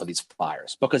blame for these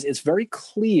fires, because it's very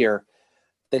clear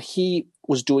that he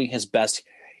was doing his best.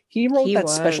 He wrote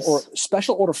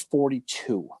special order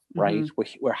 42, right?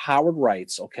 Mm-hmm. Where Howard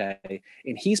writes, okay,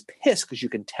 and he's pissed because you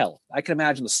can tell. I can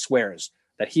imagine the swears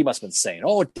that he must have been saying.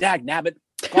 Oh, dag nabbit,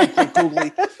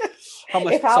 googly.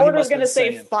 If Howard was going to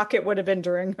say fuck, it would have been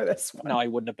during this one. No, he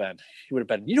wouldn't have been. He would have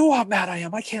been, you know how mad I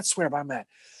am. I can't swear, but I'm mad.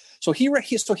 So he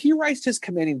writes his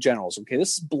commanding generals. Okay,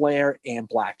 this is Blair and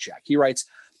Blackjack. He writes,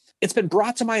 it's been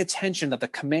brought to my attention that the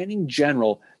commanding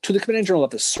general that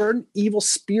the certain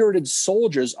evil-spirited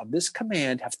soldiers of this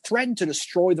command have threatened to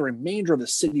destroy the remainder of the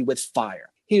city with fire.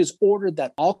 He has ordered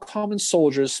that all common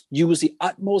soldiers use the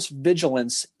utmost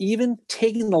vigilance, even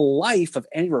taking the life of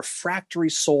any refractory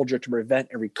soldier to prevent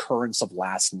a recurrence of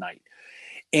last night.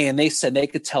 And they said they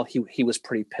could tell he was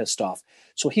pretty pissed off.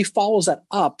 So he follows that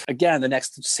up again, the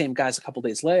same guys a couple of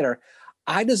days later.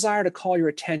 I desire to call your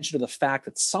attention to the fact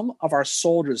that some of our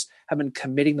soldiers have been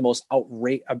committing the most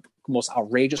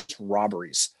outrageous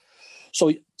robberies.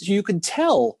 So you can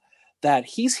tell that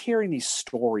he's hearing these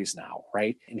stories now,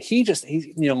 right? And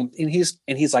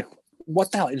he's like,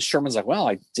 what the hell? And Sherman's like, well,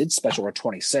 I did special order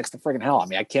 26. The friggin' hell. I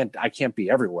mean, I can't be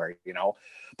everywhere,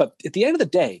 But at the end of the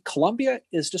day, Columbia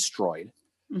is destroyed.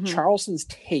 Mm-hmm. Charleston's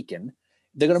taken.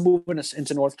 They're going to move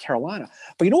into North Carolina.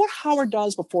 But you know what Howard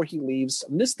does before he leaves?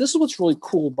 And this is what's really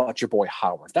cool about your boy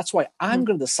Howard. That's why I'm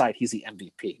going to decide he's the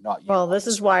MVP, not you. Well, this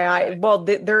is why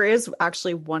there is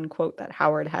actually one quote that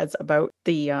Howard has about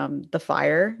the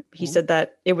fire. He said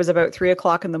that it was about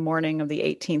 3:00 in the morning of the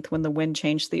 18th when the wind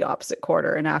changed the opposite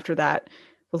quarter. And after that,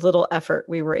 with little effort,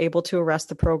 we were able to arrest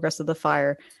the progress of the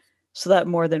fire so that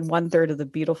more than 1/3 of the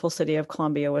beautiful city of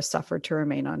Columbia was suffered to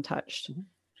remain untouched. Mm-hmm.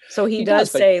 So he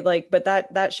does say, but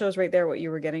that shows right there what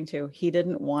you were getting to. He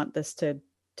didn't want this to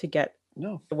get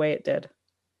the way it did.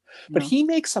 But he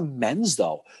makes amends,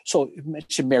 though. So you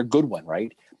mentioned Mayor Goodwin,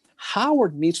 right?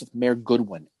 Howard meets with Mayor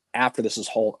Goodwin after this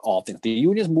all thing. The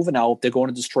Union's moving out. They're going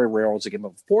to destroy railroads again.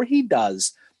 But before he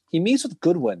does, he meets with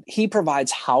Goodwin. He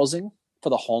provides housing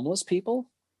for the homeless people,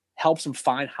 helps them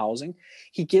find housing.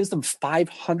 He gives them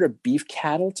 500 beef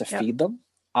cattle to feed them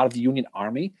out of the Union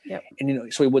Army,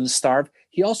 and so he wouldn't starve.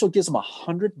 He also gives them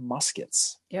 100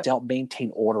 muskets to help maintain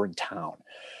order in town.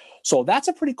 So that's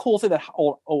a pretty cool thing that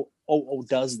O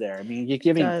does there. I mean, you're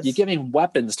giving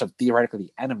weapons to theoretically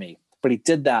the enemy, but he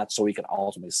did that so he could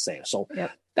ultimately save. So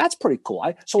that's pretty cool.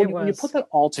 When you put that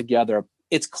all together,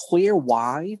 it's clear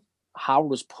why Howard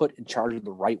was put in charge of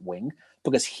the right wing,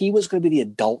 because he was going to be the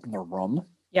adult in the room.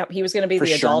 Yep, he was going to be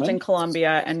the adult in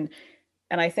Columbia, and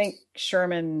I think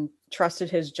Sherman trusted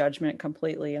his judgment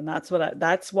completely. And that's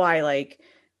why,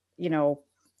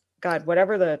 God,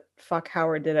 whatever the fuck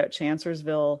Howard did at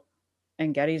Chancellorsville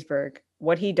and Gettysburg,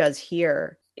 what he does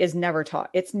here is never taught.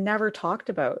 It's never talked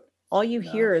about. All you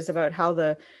hear is about how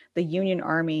the Union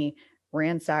Army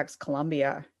ransacks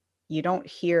Columbia. You don't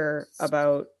hear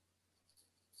about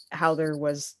how there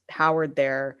was Howard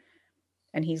there,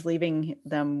 and he's leaving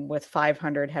them with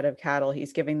 500 head of cattle.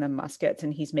 He's giving them muskets,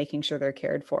 and he's making sure they're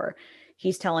cared for.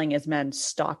 He's telling his men,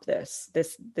 stop this.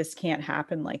 This can't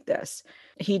happen like this.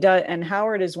 He does. And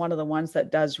Howard is one of the ones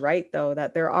that does right, though,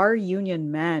 that there are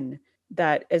Union men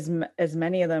that as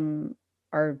many of them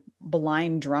are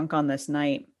blind drunk on this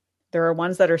night, there are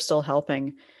ones that are still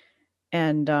helping.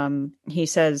 And he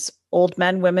says, old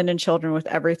men, women, and children with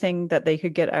everything that they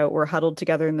could get out were huddled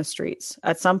together in the streets.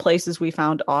 At some places, we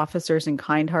found officers and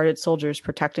kind-hearted soldiers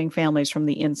protecting families from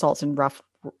the insults and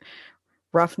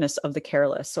roughness of the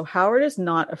careless. So Howard is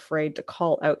not afraid to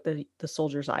call out the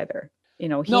soldiers either. You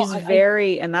know, he's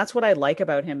and that's what I like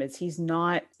about him is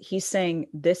he's saying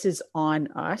this is on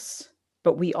us,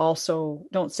 but we also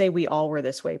don't say we all were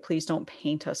this way. Please don't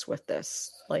paint us with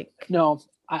this. Like, no.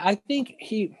 I think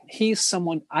he's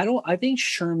someone. I think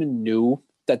Sherman knew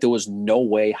that there was no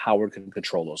way Howard could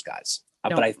control those guys.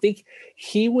 No. But I think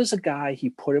he was a guy he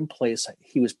put in place.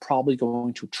 He was probably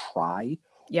going to try,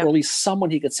 or at least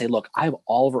someone he could say, "Look, I have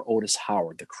Oliver Otis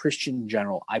Howard, the Christian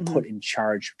general. I put in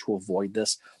charge to avoid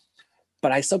this,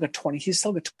 but I still got 20. He's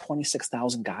still got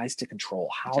 26,000 guys to control.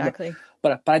 How exactly?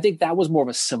 But I think that was more of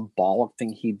a symbolic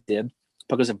thing he did,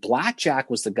 because if Blackjack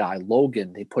was the guy,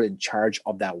 Logan, they put in charge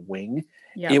of that wing.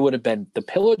 It would have been, the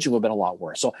pillaging would have been a lot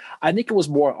worse. So I think it was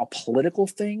more a political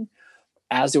thing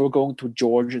as they were going through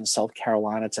Georgia and South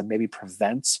Carolina to maybe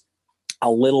prevent a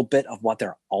little bit of what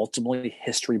their ultimately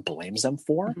history blames them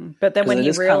for. Mm-hmm. But then when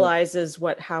he realizes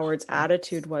what Howard's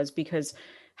attitude was, because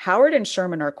Howard and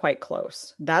Sherman are quite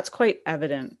close. That's quite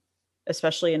evident,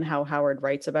 especially in how Howard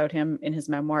writes about him in his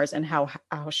memoirs and how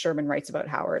Sherman writes about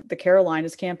Howard. The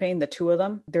Carolinas campaign, the two of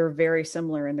them, they're very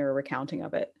similar in their recounting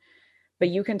of it. But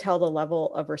you can tell the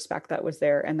level of respect that was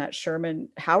there, and that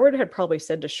Howard had probably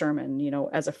said to Sherman, you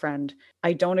know, as a friend,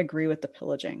 I don't agree with the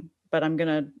pillaging, but I'm going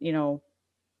to, you know,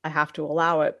 I have to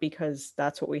allow it because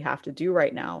that's what we have to do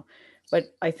right now.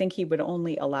 But I think he would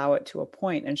only allow it to a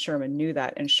point, and Sherman knew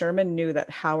that. And Sherman knew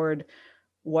that Howard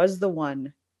was the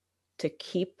one to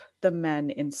keep the men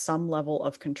in some level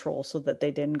of control so that they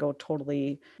didn't go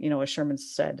totally, you know, as Sherman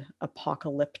said,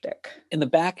 apocalyptic. In the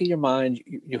back of your mind,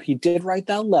 he did write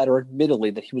that letter,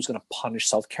 admittedly, that he was going to punish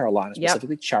South Carolina,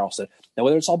 specifically Charleston. Now,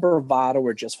 whether it's all bravado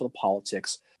or just for the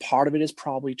politics, part of it is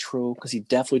probably true because he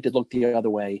definitely did look the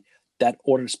other way. That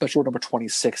order, Special Order number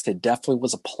 26, there definitely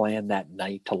was a plan that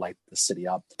night to light the city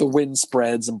up. The wind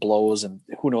spreads and blows, and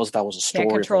who knows if that was a story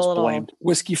or if it was blamed.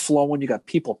 Whiskey flowing, you got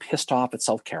people pissed off at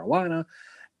South Carolina.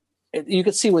 You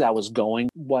could see where that was going.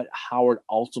 What Howard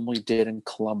ultimately did in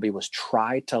Columbia was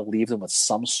try to leave them with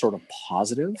some sort of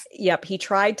positive. Yep, he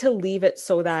tried to leave it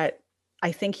so that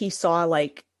I think he saw,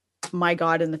 like, my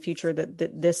God, in the future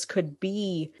that this could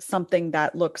be something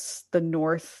that the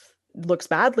North looks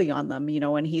badly on them, you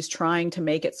know, and he's trying to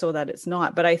make it so that it's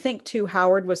not. But I think too,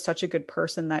 Howard was such a good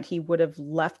person that he would have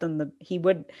left them he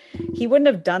wouldn't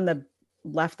have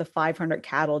left the 500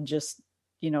 cattle just,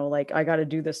 you know, like, I got to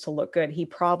do this to look good. He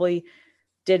probably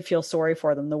did feel sorry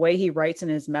for them. The way he writes in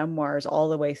his memoirs all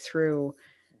the way through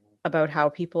about how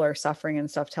people are suffering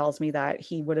and stuff tells me that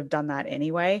he would have done that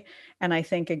anyway. And I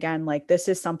think, again, like, this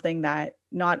is something that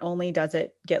not only does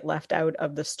it get left out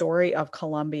of the story of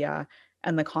Columbia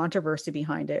and the controversy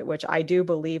behind it, which I do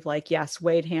believe, like, yes,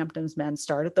 Wade Hampton's men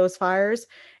started those fires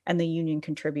and the Union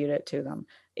contributed to them.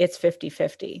 It's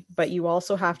 50-50, but you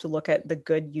also have to look at the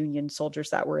good Union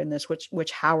soldiers that were in this,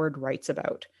 which Howard writes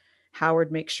about.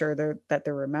 Howard makes sure that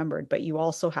they're remembered, but you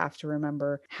also have to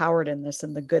remember Howard in this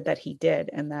and the good that he did.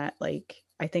 And that, like,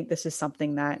 I think this is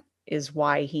something that is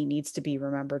why he needs to be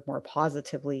remembered more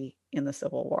positively in the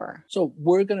Civil War. So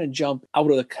we're going to jump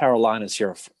out of the Carolinas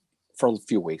here for a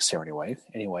few weeks here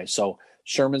anyway. So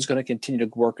Sherman's going to continue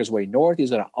to work his way north.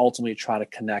 He's going to ultimately try to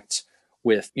connect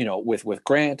with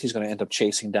Grant. He's going to end up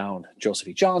chasing down Joseph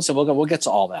E. Johnson. We'll get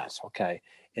to all that. Okay.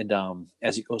 And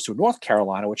as he goes through North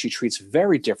Carolina, which he treats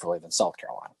very differently than South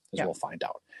Carolina, as we'll find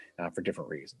out for different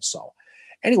reasons. So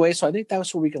anyway, so I think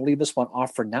that's where we can leave this one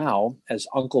off for now, as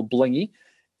Uncle Blingy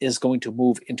is going to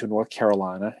move into North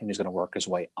Carolina, and he's going to work his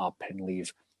way up and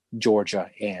leave Georgia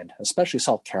and especially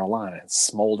South Carolina in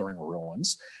smoldering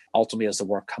ruins, ultimately as the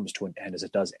war comes to an end, as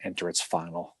it does enter its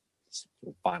final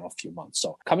few months.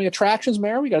 So coming attractions,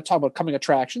 Mary, we got to talk about coming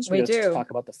attractions. We got to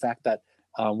talk about the fact that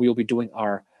we will be doing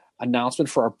our announcement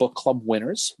for our book club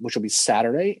winners, which will be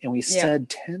Saturday. And we said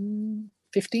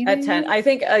 10:15 at 10. I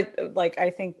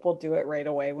think we'll do it right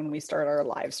away when we start our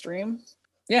live stream.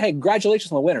 Yeah. Hey,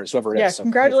 congratulations on the winners, whoever it is. Yeah,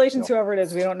 congratulations, whoever it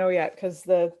is. We don't know yet because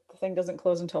the thing doesn't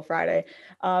close until Friday.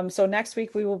 So next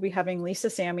week we will be having Lisa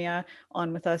Samia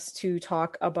on with us to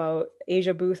talk about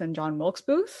Asia Booth and John Wilkes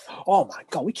Booth. Oh my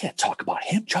God, we can't talk about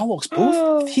him. John Wilkes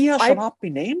Booth? He shall not be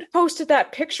named? Posted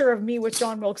that picture of me with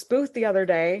John Wilkes Booth the other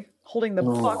day, holding the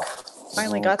book.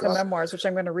 Finally got the memoirs, which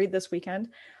I'm going to read this weekend.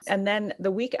 And then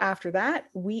the week after that,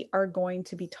 we are going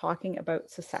to be talking about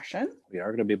secession. We are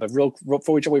going to be, but real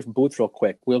before we jump away from Booth real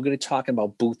quick, we're going to be talking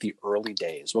about Booth the early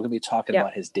days. We're going to be talking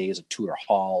about his days at Tudor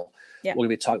Hall. We're going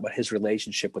to be talking about his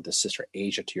relationship with his sister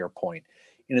Asia, to your point.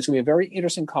 And it's going to be a very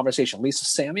interesting conversation. Lisa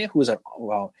Samia, who is a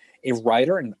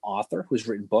writer and an author who's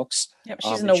written books. Yep,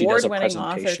 she's an award-winning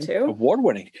author too.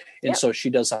 Award-winning. And so she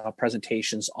does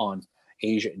presentations on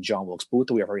Asia and John Wilkes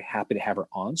Booth. We are very happy to have her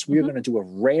on. So we're going to do a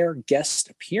rare guest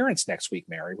appearance next week,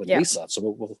 Mary, with Lisa.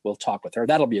 So we'll talk with her.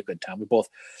 That'll be a good time. We both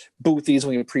Boothies,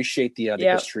 and we appreciate the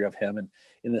history of him and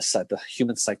in this the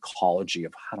human psychology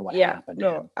of how do I happen.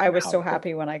 No, I was so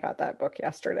happy when I got that book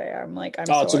yesterday. I'm so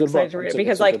it's a good excited book. to read it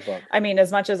because, I mean,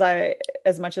 as much as I've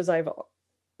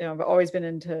I've always been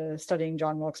into studying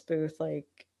John Wilkes Booth, like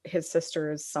his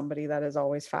sister is somebody that has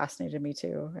always fascinated me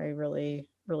too. I really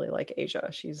like Asia.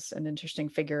 She's an interesting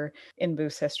figure in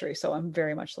Booth's history. So I'm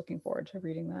very much looking forward to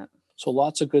reading that. So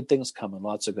lots of good things coming.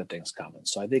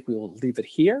 So I think we will leave it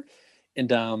here.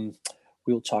 And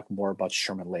we will talk more about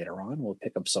Sherman later on. We'll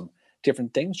pick up some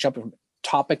different things, jumping from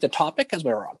topic to topic as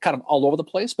we're kind of all over the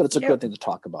place, but it's a good thing to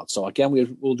talk about. So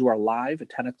again, we'll do our live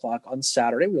at 10 o'clock on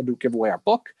Saturday. We'll give away our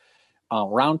book,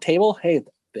 round table. Hey,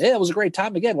 it was a great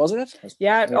time again, wasn't it?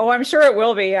 Yeah. Oh, I'm sure it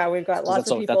will be. Yeah. We've got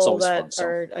lots of people that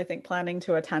are, I think, planning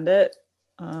to attend it.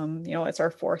 It's our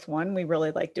fourth one. We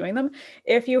really like doing them.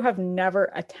 If you have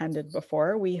never attended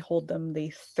before, we hold them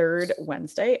the third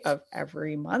Wednesday of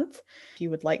every month. If you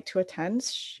would like to attend,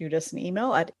 shoot us an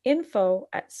email at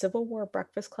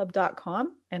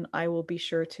info@civilwarbreakfastclub.com, and I will be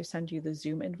sure to send you the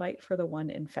Zoom invite for the one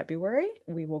in February.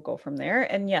 We will go from there.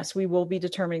 And yes, we will be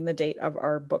determining the date of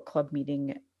our book club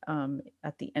meeting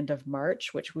at the end of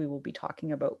March, which we will be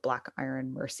talking about Black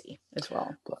Iron Mercy as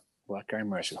well. Black Iron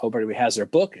Mercy. Hope everybody has their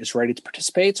book, is ready to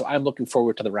participate. So I'm looking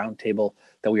forward to the roundtable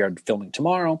that we are filming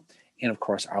tomorrow. And of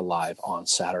course, our live on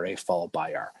Saturday, followed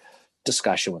by our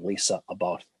discussion with Lisa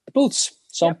about the Booths.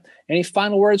 So any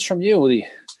final words from you,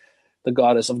 the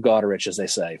goddess of Goderich, as they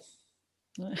say?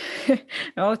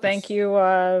 No, thank you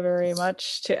very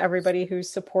much to everybody who's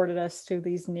supported us through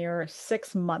these near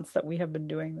 6 months that we have been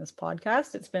doing this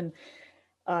podcast. It's been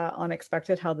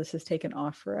unexpected how this has taken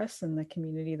off for us and the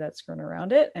community that's grown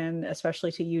around it, and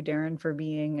especially to you, Darren, for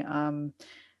being a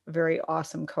very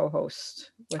awesome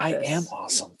co-host with I this. am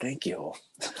awesome. Thank you.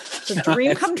 It's a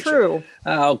dream come true.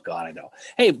 Oh God, I know.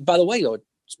 Hey, by the way,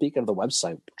 speaking of the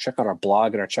website, check out our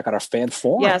blog and check out our fan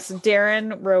forum. Yes,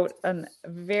 Darren wrote a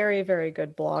very, very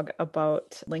good blog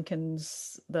about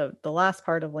Lincoln's the last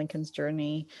part of Lincoln's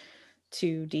journey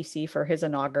to DC for his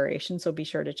inauguration. So be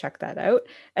sure to check that out.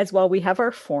 As well, we have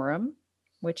our forum,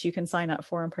 which you can sign up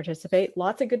for and participate.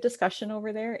 Lots of good discussion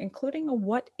over there, including a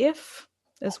what if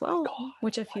as well,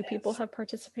 which a few people have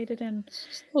participated in.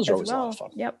 Those are always a lot of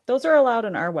fun. Yep, those are allowed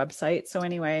on our website. So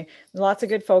anyway, lots of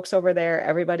good folks over there.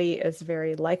 Everybody is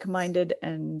very like-minded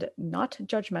and not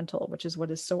judgmental, which is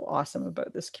what is so awesome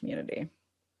about this community.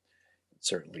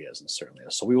 Certainly is.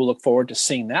 So we will look forward to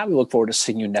seeing that. We look forward to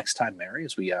seeing you next time, Mary,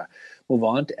 as we move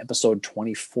on to episode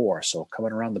 24. So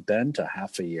coming around the bend to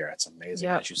half a year. It's amazing,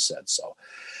 as you said. So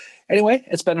anyway,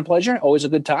 it's been a pleasure. Always a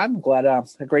good time. I'm glad a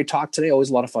great talk today. Always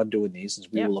a lot of fun doing these. And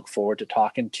we will look forward to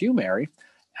talking to you, Mary,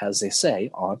 as they say,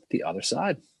 on the other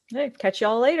side. Hey, catch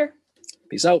y'all later.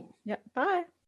 Peace out. Yeah. Bye.